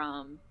character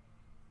from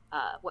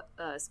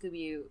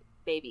Scooby-Doo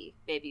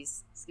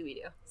Babies,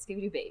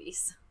 Scooby-Doo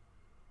Babies.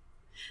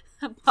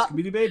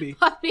 Scooby-Doo baby.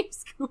 Puppy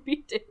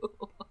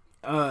Scooby-Doo.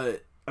 I'm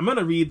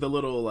gonna read the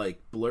little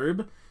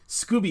blurb.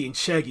 Scooby and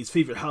Shaggy's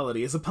favorite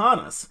holiday is upon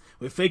us.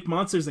 With fake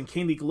monsters and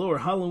candy galore,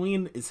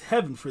 Halloween is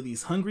heaven for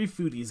these hungry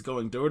foodies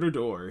going door to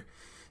door.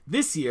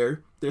 This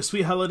year, their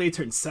sweet holiday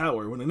turns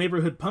sour when a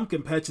neighborhood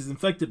pumpkin patch is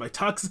infected by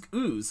toxic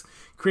ooze,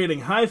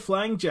 creating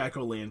high-flying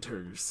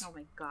jack-o'-lanterns. Oh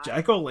my god.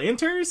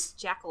 Jack-o'-lanterns?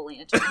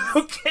 Jack-o'-lanterns.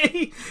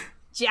 Okay.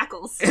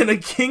 Jackals. And a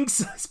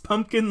king-size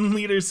pumpkin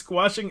leader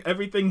squashing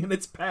everything in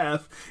its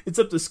path. It's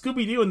up to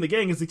Scooby-Doo and the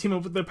gang as they team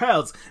up with their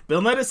pals, Bill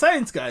Nye the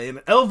Science Guy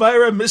and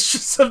Elvira,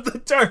 Mistress of the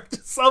Dark, to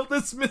solve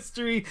this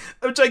mystery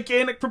of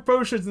gigantic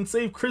proportions and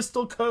save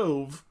Crystal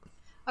Cove.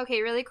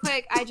 Okay, really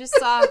quick, I just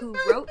saw who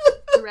wrote,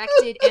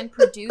 directed, and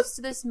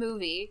produced this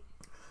movie.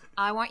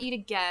 I want you to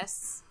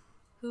guess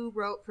who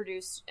wrote,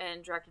 produced,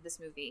 and directed this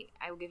movie.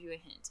 I will give you a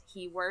hint.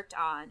 He worked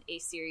on a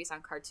series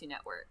on Cartoon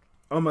Network.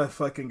 Oh my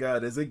fucking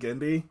god, is it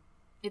Gendy?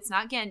 It's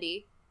not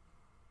Gendy.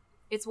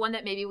 It's one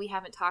that maybe we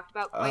haven't talked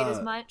about quite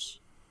as much.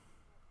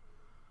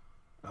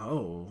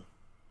 Oh.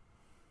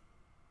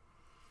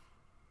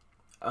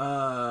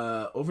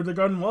 Over the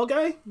Garden Wall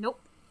guy? Nope.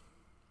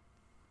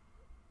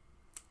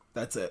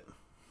 That's it.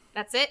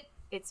 That's it.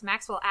 It's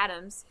Maxwell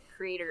Adams,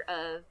 creator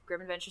of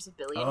Grim Adventures of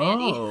Billy and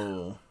Mandy.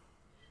 Oh.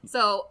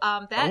 So,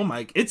 that... Oh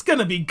my... It's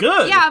gonna be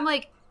good! Yeah, I'm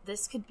like,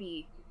 this could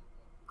be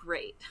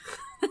great.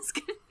 This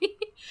could be...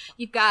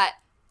 You've got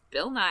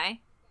Bill Nye,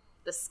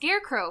 the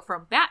Scarecrow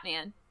from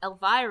Batman,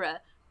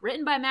 Elvira,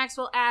 written by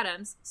Maxwell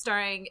Adams,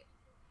 starring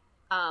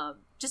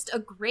just a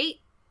great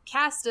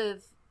cast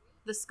of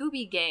the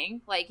Scooby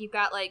Gang. Like, you've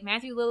got, like,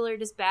 Matthew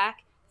Lillard is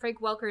back,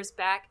 Frank Welker is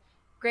back,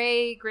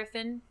 Gray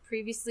Griffin,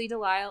 previously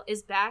Delisle,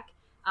 is back.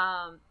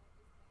 I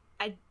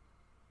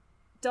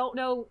don't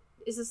know,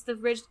 is this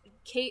the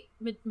Kate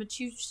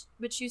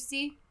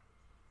Machusi?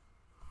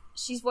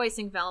 She's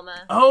voicing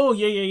Velma. Oh,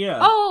 yeah.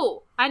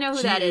 Oh, I know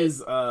who that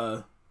is.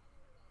 God,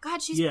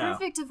 she's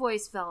perfect to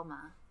voice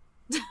Velma.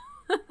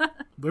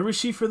 Where was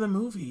she for the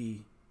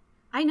movie?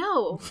 I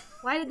know.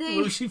 Why did they...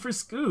 Where was she for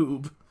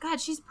Scoob? God,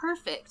 she's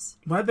perfect.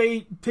 Why'd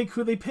they pick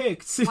who they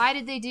picked? Why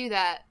did they do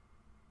that?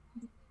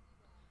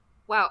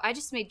 Wow, I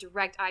just made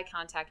direct eye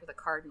contact with a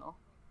cardinal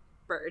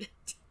bird.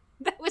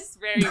 That was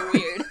very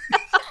weird.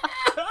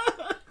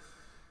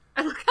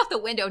 I look out the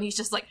window and he's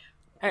just like,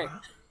 hey.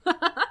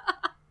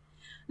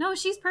 No,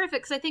 she's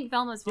perfect because I think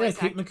Velma's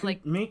voice acting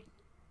like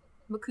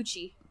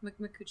Makuchi.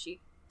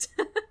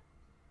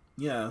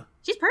 Yeah.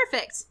 She's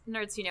perfect.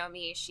 Nerds who know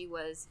me, she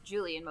was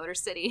Julie in Motor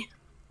City.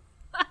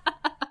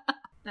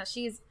 Now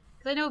she's,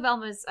 because I know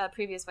Velma's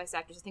previous voice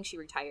actors, I think she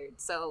retired.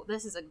 So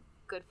this is a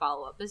good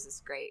follow-up. This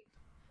is great.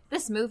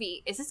 This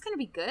movie, is this going to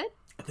be good?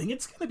 I think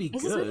it's going to be good.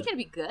 Is this movie going to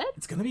be good?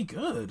 It's going to be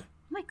good.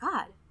 Oh my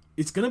god.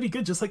 It's going to be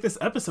good just like this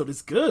episode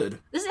is good.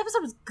 This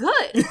episode was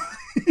good.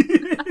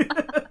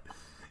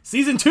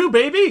 Season 2,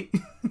 baby!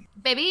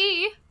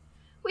 Baby!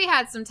 We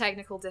had some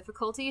technical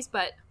difficulties,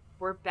 but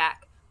we're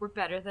back. We're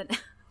better than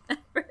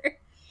ever.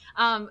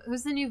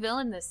 Who's the new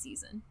villain this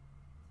season?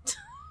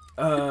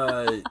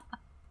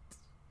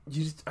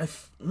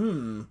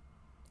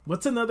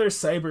 What's another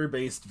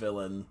cyber-based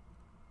villain?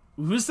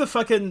 Who's the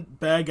fucking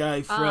bad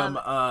guy from,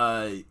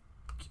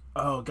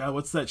 oh god,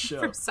 what's that show?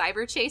 From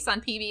Cyber Chase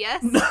on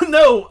PBS?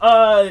 No,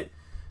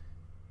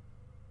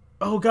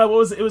 oh god, what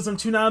was it? It was on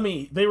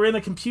Toonami. They were in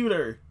a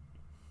computer.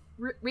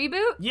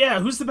 Reboot? Yeah,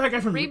 who's the bad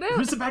guy from Reboot?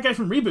 Who's the bad guy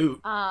from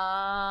Reboot?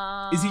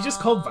 Is he just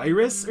called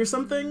Virus or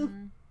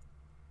something?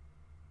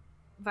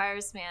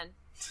 Virus Man.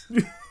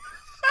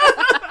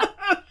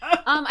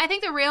 I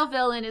think the real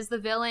villain is the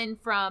villain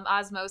from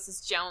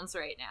Osmosis Jones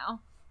right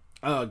now.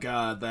 Oh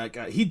god, that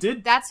guy.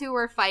 That's who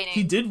we're fighting.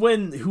 He did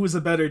win Who Was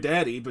a Better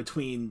Daddy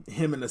between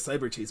him and the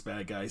Cyber Chase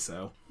bad guy,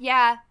 so.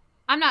 Yeah,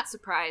 I'm not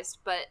surprised,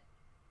 but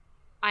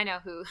I know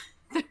who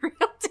the real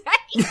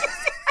daddy is.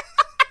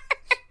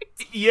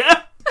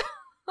 Yeah.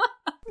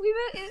 We've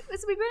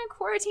been in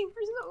quarantine for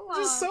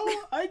so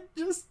long. I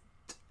just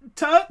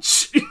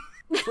touch,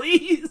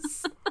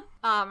 please.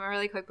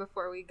 Really quick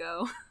before we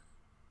go.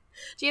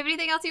 Do you have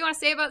anything else you want to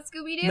say about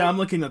Scooby Doo? No, I'm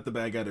looking at the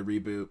bad guy to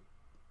Reboot.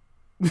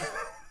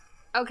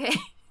 Okay.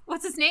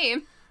 What's his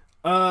name?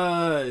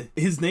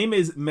 His name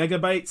is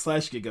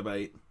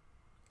Megabyte/Gigabyte.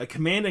 A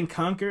command and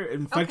conquer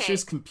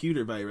infectious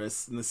computer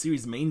virus and the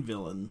series' main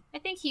villain. I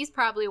think he's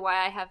probably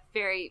why I have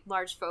very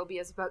large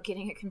phobias about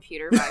getting a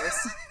computer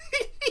virus.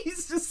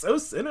 He's just so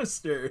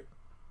sinister.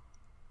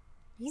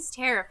 He's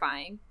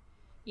terrifying.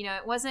 You know,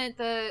 it wasn't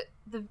the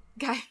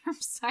guy from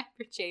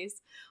Cyber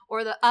Chase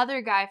or the other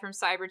guy from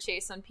Cyber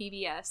Chase on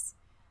PBS.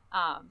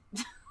 Well,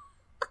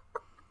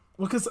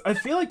 because I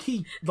feel like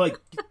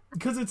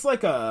because it's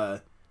like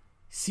a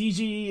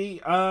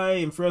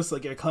CGI, and for us,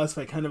 like, it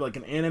classified kind of like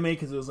an anime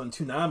because it was on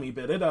Toonami,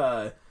 but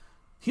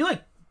he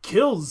like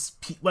kills,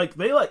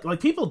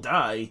 people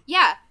die.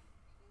 Yeah,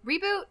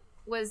 Reboot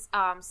was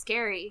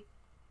scary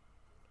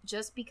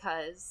just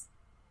because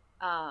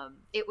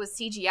it was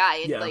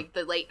CGI in like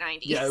the late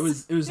 90s. Yeah, it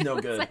was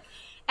no good. Like,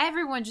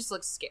 everyone just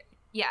looked scared.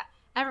 Yeah,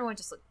 everyone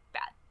just looked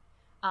bad.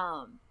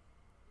 Well,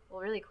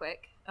 really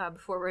quick,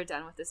 before we're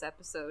done with this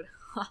episode,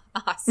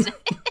 Austin,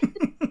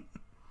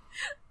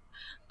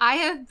 I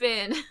have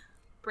been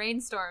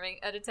brainstorming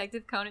a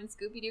Detective Conan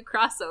Scooby Doo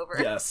crossover.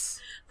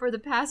 Yes. For the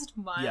past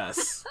month.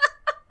 Yes.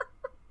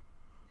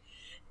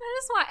 I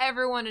just want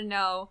everyone to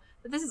know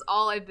that this is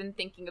all I've been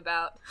thinking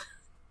about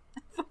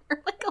for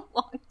like a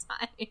long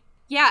time.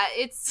 Yeah,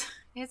 it's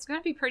going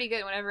to be pretty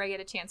good whenever I get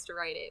a chance to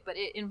write it, but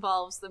it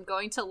involves them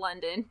going to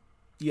London.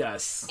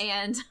 Yes.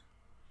 And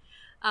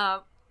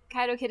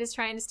Kaido Kid is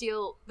trying to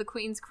steal the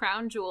Queen's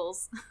crown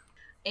jewels.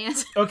 And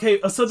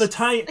okay, so the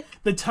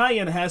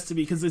tie-in has to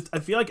be, because I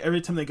feel like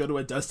every time they go to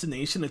a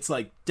destination, it's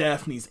like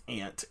Daphne's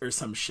aunt or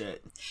some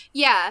shit.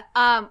 Yeah.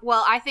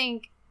 Well, I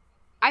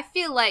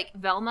feel like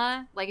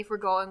Velma, like if we're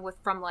going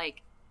from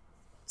like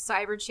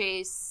Cyber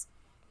Chase,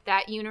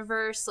 that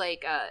universe,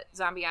 like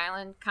Zombie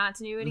Island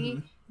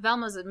continuity,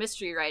 Velma's a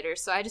mystery writer,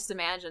 so I just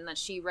imagine that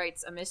she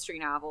writes a mystery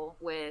novel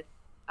with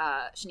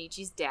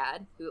Shinichi's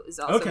dad, who is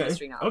also a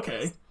mystery novelist.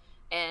 Okay.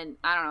 And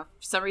I don't know,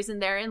 for some reason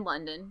they're in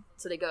London,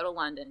 so they go to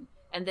London.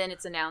 And then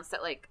it's announced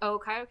that, like, oh,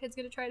 Kaito Kid's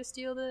gonna try to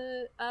steal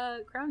the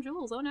crown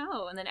jewels. Oh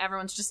no! And then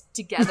everyone's just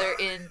together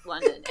in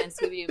London, and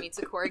Scooby Doo meets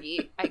a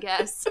corgi, I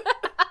guess.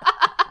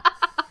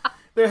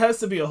 There has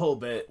to be a whole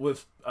bit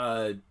with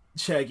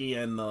Shaggy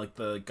and like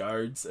the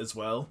guards as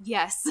well.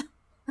 Yes.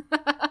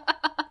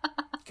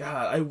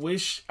 God,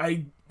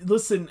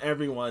 listen,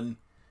 everyone.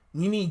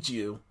 We need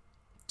you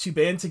to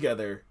band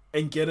together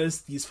and get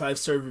us these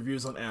 5-star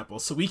reviews on Apple,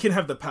 so we can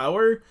have the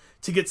power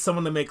to get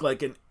someone to make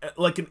like a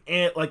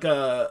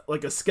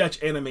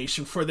sketch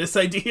animation for this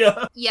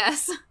idea.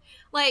 Yes.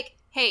 Like,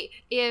 hey,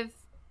 if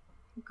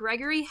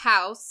Gregory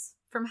House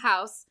from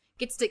House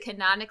gets to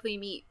canonically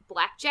meet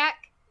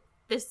Blackjack,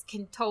 this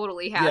can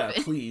totally happen.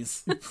 Yeah,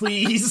 please.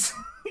 Please.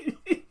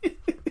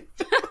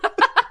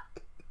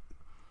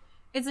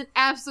 It's an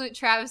absolute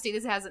travesty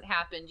this hasn't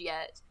happened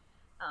yet.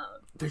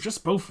 They're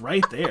just both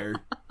right there.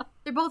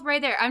 They're both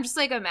right there. I'm just,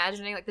 like,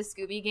 imagining, like, the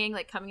Scooby Gang,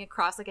 like, coming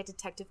across, like, a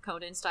Detective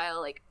Conan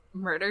style, like,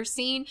 murder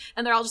scene,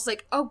 and they're all just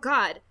like, oh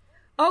god,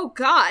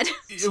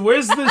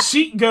 where's the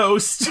sheet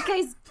ghost? That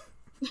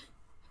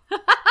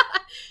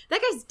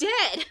guy's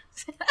dead.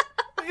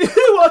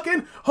 You walk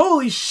in,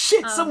 holy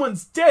shit,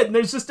 someone's dead, and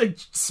there's just a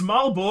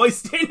small boy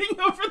standing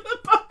over the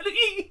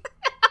body.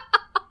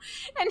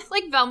 And,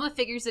 like, Velma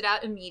figures it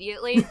out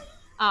immediately,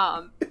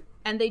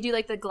 and they do,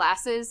 like, the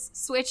glasses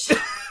switch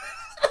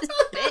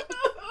bit,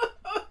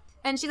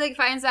 and she, like,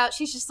 finds out,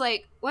 she's just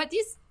like, what,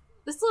 this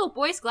little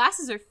boy's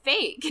glasses are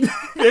fake.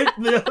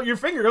 Your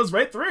finger goes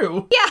right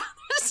through. Yeah,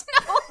 there's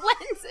no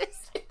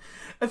lenses.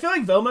 I feel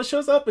like Velma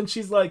shows up and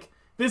she's like,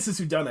 this is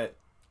who done it.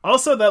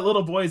 Also, that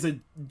little boy is a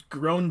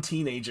grown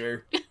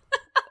teenager.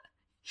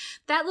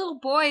 That little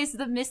boy is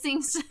the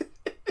missing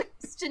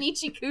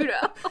Shinichi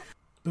Kudo.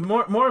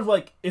 But more of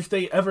like, if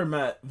they ever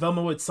met,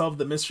 Velma would solve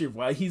the mystery of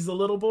why he's a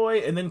little boy,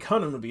 and then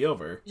Conan would be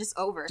over. Just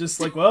over. Just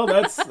like, well,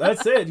 that's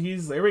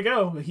it. There we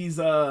go. He's,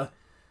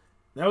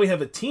 now we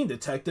have a teen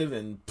detective,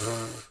 and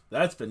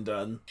that's been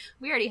done.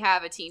 We already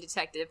have a teen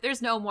detective.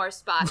 There's no more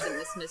spots in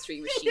this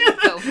mystery machine. Yeah,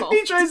 Go home.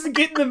 He tries to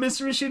get in the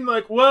mystery machine,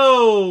 like,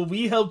 whoa,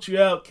 we helped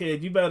you out,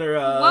 kid. You better,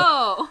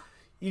 whoa.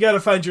 You gotta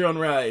find your own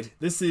ride.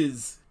 This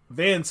is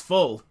van's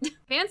full.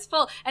 Van's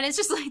full. And it's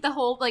just like the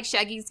whole, like,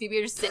 Shaggy and Scooby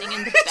are just sitting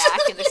in the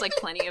back, and there's, like,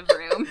 plenty of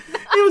room.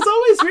 It was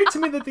always weird to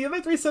me that the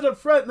other three sit up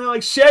front, and they're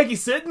like, Shaggy,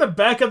 sit in the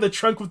back of the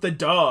trunk with the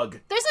dog.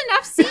 There's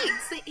enough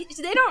seats.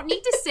 They don't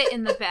need to sit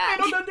in the back.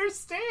 I don't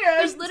understand.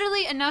 There's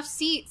literally enough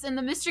seats in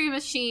the mystery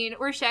machine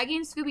where Shaggy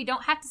and Scooby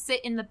don't have to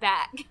sit in the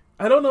back.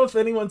 I don't know if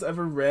anyone's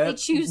ever rode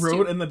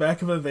to. in the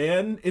back of a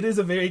van. It is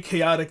a very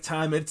chaotic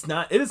time. It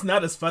is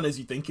not as fun as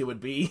you think it would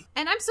be.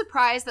 And I'm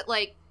surprised that,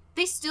 like,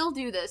 they still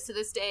do this to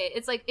this day.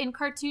 It's like in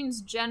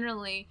cartoons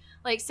generally,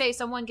 like, say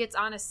someone gets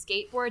on a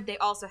skateboard, they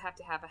also have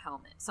to have a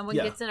helmet. Someone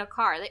gets in a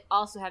car, they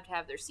also have to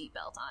have their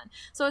seatbelt on.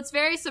 So it's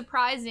very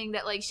surprising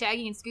that, like,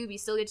 Shaggy and Scooby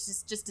still get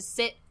just to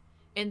sit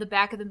in the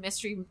back of the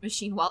mystery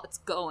machine while it's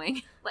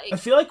going. Like, I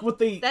feel like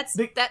that's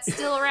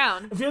still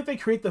around. I feel like they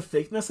create the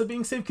fakeness of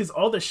being safe, because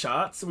all the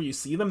shots where you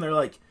see them,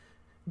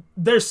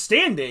 they're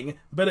standing,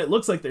 but it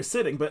looks like they're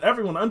sitting, but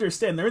everyone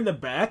understand they're in the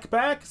back,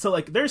 so,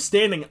 like, they're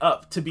standing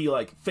up to be,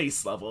 like,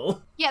 face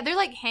level. Yeah, they're,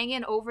 like,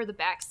 hanging over the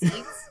back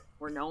seats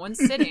where no one's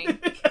sitting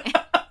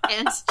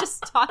and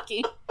just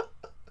talking.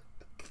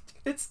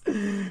 It's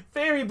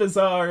very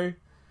bizarre.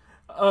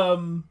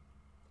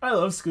 I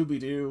love Scooby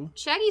Doo.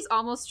 Shaggy's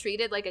almost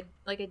treated like a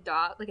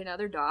dog, like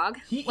another dog.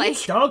 He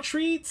eats dog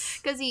treats?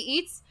 Because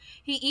he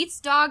eats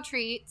dog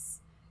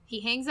treats.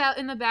 He hangs out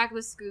in the back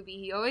with Scooby.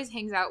 He always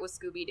hangs out with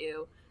Scooby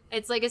Doo.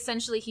 It's like,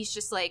 essentially, he's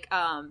just like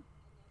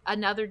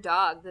another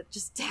dog that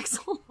just tags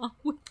along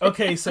with him.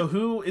 Okay, so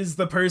who is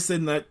the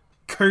person that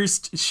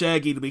cursed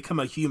Shaggy to become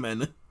a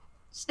human?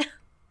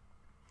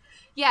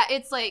 Yeah,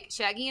 it's like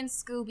Shaggy and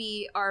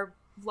Scooby are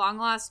long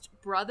lost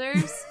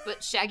brothers,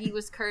 but Shaggy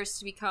was cursed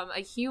to become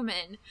a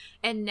human,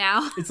 and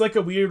now it's like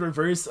a weird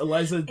reverse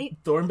Eliza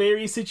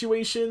Thornberry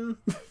situation.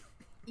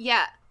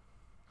 Yeah.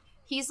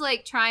 He's,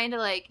 like, trying to,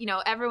 like, you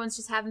know, everyone's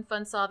just having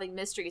fun solving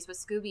mysteries, but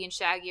Scooby and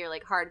Shaggy are,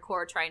 like,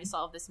 hardcore trying to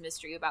solve this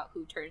mystery about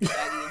who turned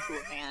Shaggy into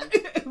a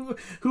man.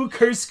 Who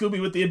cursed Scooby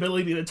with the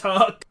ability to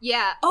talk?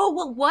 Yeah. Oh,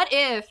 well, what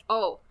am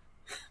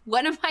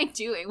I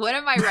doing? What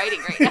am I writing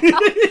right now?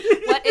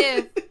 What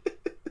if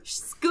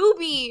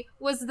Scooby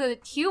was the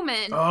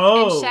human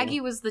and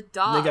Shaggy was the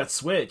dog? They got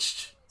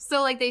switched.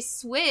 So, like, they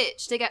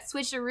got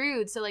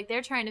switcherooed, so, like,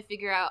 they're trying to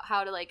figure out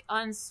how to, like,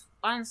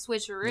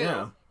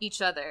 unswitcheroo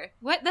each other.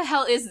 What the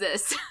hell is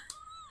this?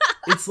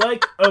 It's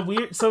like a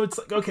weird... So it's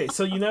like... Okay,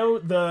 so you know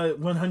the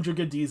 100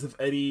 Good Deeds of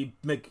Eddie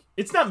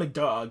It's not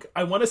McDog.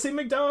 I want to say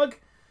McDog.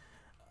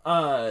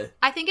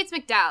 I think it's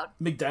McDowd.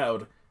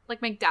 McDowd.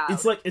 Like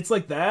McDowd. It's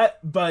like that,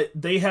 but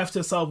they have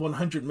to solve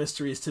 100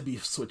 mysteries to be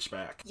switched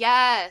back.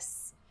 Yes.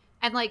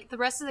 And, like, the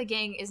rest of the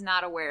gang is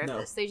not aware of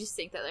this. They just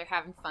think that they're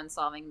having fun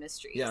solving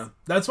mysteries. Yeah.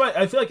 That's why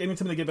I feel like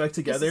anytime they get back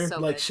together,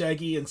 like, good.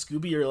 Shaggy and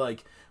Scooby are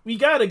like, we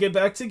gotta get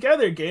back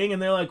together, gang.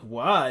 And they're like,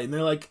 why? And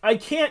they're like, I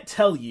can't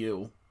tell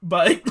you,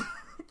 but...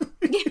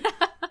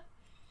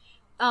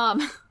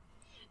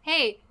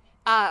 Hey,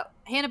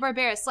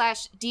 Hanna-Barbera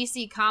 /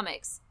 DC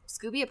Comics.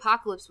 Scooby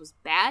Apocalypse was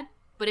bad,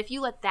 but if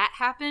you let that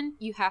happen,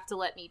 you have to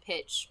let me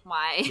pitch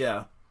my...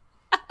 Yeah.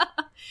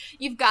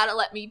 You've got to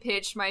let me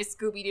pitch my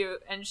Scooby Doo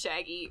and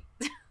Shaggy.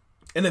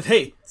 And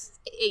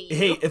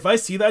if I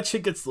see that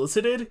shit get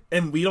solicited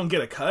and we don't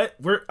get a cut,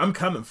 I'm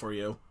coming for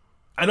you.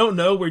 I don't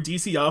know where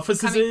DC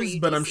offices is,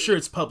 but DC. I'm sure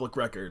it's public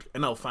record,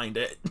 and I'll find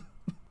it.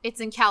 It's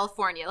in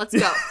California. Let's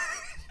go.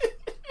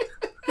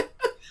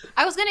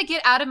 I was gonna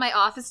get out of my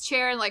office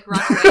chair and like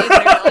run away,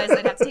 but I realized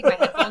I'd have to take my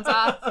headphones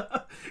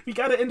off. We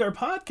gotta end our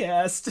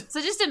podcast.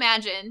 So just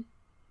imagine.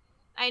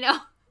 I know.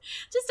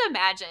 Just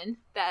imagine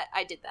that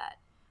I did that.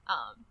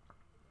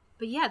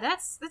 But yeah,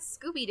 that's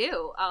Scooby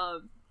Doo. I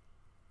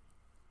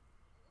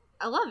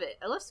love it.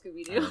 I love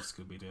Scooby Doo. I love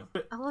Scooby Doo.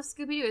 I love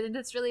Scooby Doo. I think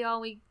that's really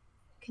all we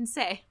can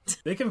say.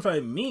 They can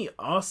find me,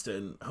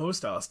 Austin,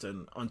 host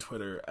Austin, on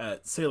Twitter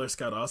at Sailor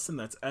Scout Austin.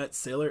 That's at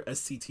Sailor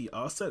SCT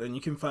Austin. And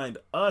you can find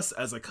us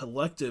as a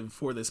collective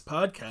for this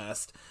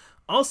podcast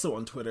also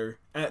on Twitter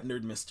at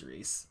Nerd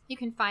Mysteries. You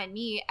can find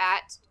me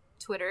at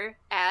Twitter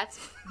at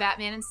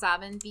Batman and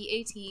Sobin,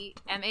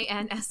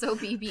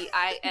 BATMANSOBBIN.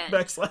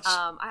 Backslash.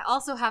 I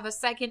also have a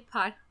second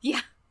pod.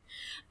 Yeah.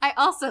 I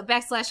also /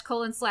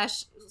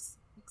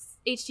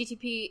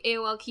 HTTP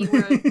AOL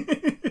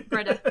keyword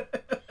Brenda.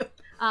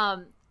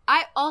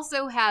 I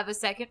also have a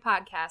second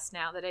podcast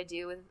now that I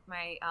do with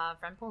my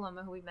friend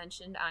Paloma, who we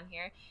mentioned on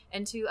here,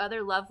 and 2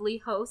 other lovely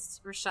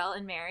hosts, Rochelle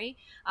and Mary.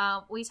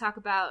 We talk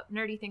about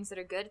nerdy things that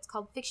are good. It's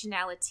called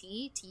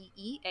Fictionality,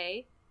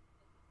 TEA,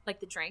 like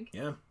the drink,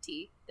 yeah,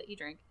 tea that you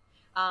drink.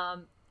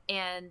 And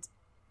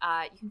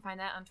you can find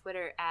that on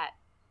Twitter at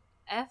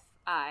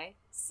FICTIONA.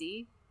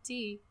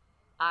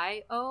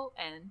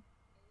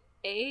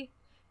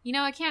 You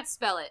know, I can't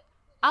spell it.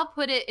 I'll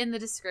put it in the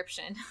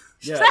description.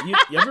 Yeah,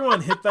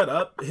 everyone hit that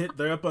up.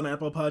 They're up on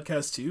Apple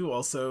Podcasts too.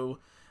 Also,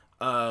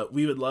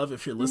 we would love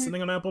if you're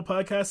listening on Apple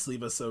Podcasts,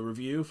 leave us a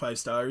review. 5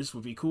 stars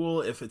would be cool.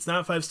 If it's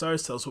not 5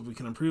 stars, tell us what we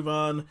can improve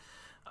on.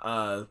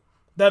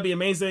 That'd be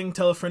amazing.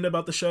 Tell a friend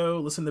about the show.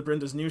 Listen to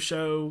Brenda's new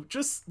show.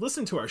 Just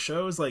listen to our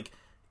shows. Like,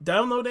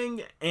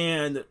 downloading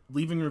and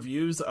leaving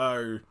reviews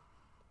are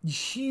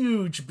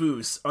huge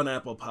boosts on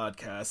Apple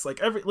Podcasts.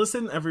 Like,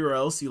 listen everywhere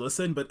else you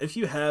listen, but if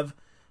you have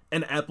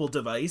an Apple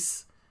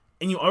device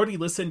and you already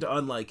listened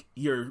on like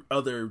your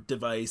other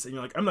device and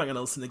you're like, I'm not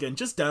gonna listen again,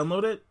 just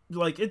download it.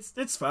 Like,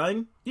 it's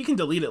fine. You can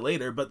delete it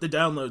later, but the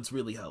downloads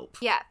really help.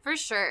 Yeah, for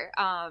sure.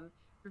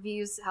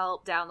 Reviews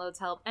help, downloads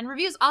help, and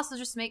reviews also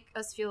just make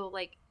us feel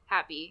like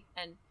happy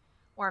and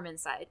warm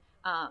inside.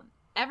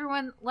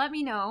 Everyone, let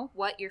me know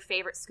what your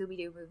favorite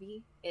Scooby-Doo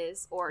movie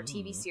is or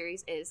TV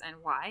series is and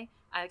why.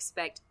 I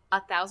expect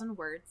 1,000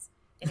 words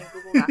in a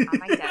Google Doc on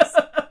my desk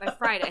by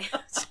Friday.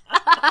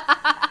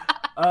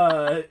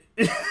 I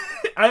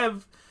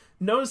have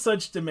no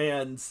such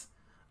demands,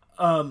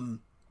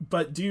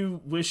 but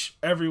do wish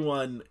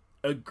everyone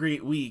a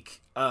great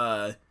week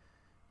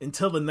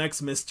until the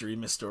next mystery,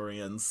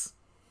 Mystorians.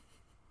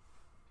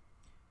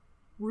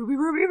 Ruby,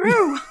 Ruby,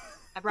 Roo!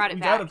 I brought it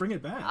back. We gotta bring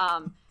it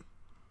back.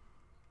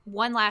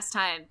 One last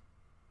time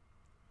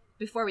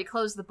before we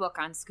close the book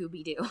on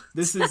Scooby-Doo.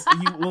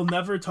 You will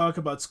never talk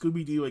about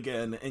Scooby-Doo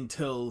again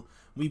until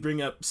we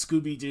bring up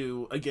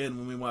Scooby-Doo again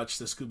when we watch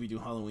the Scooby-Doo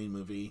Halloween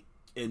movie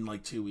in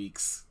like 2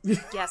 weeks.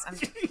 Yes,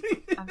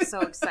 I'm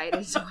so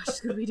excited to watch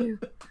Scooby-Doo.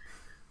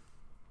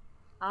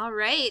 All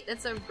right,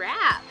 that's a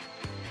wrap.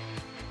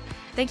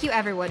 Thank you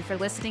everyone for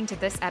listening to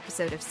this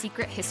episode of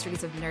Secret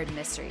Histories of Nerd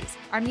Mysteries.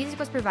 Our music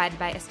was provided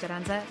by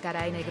Esperanza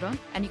Garay Negron,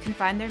 and you can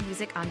find their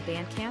music on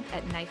Bandcamp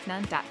at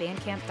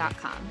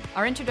knifenun.bandcamp.com.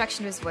 Our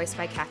introduction was voiced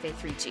by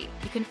Cafe3G.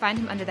 You can find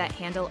him under that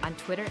handle on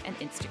Twitter and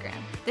Instagram.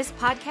 This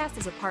podcast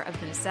is a part of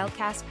the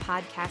Nacellecast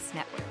Podcast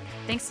Network.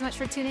 Thanks so much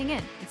for tuning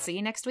in, and see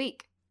you next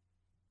week.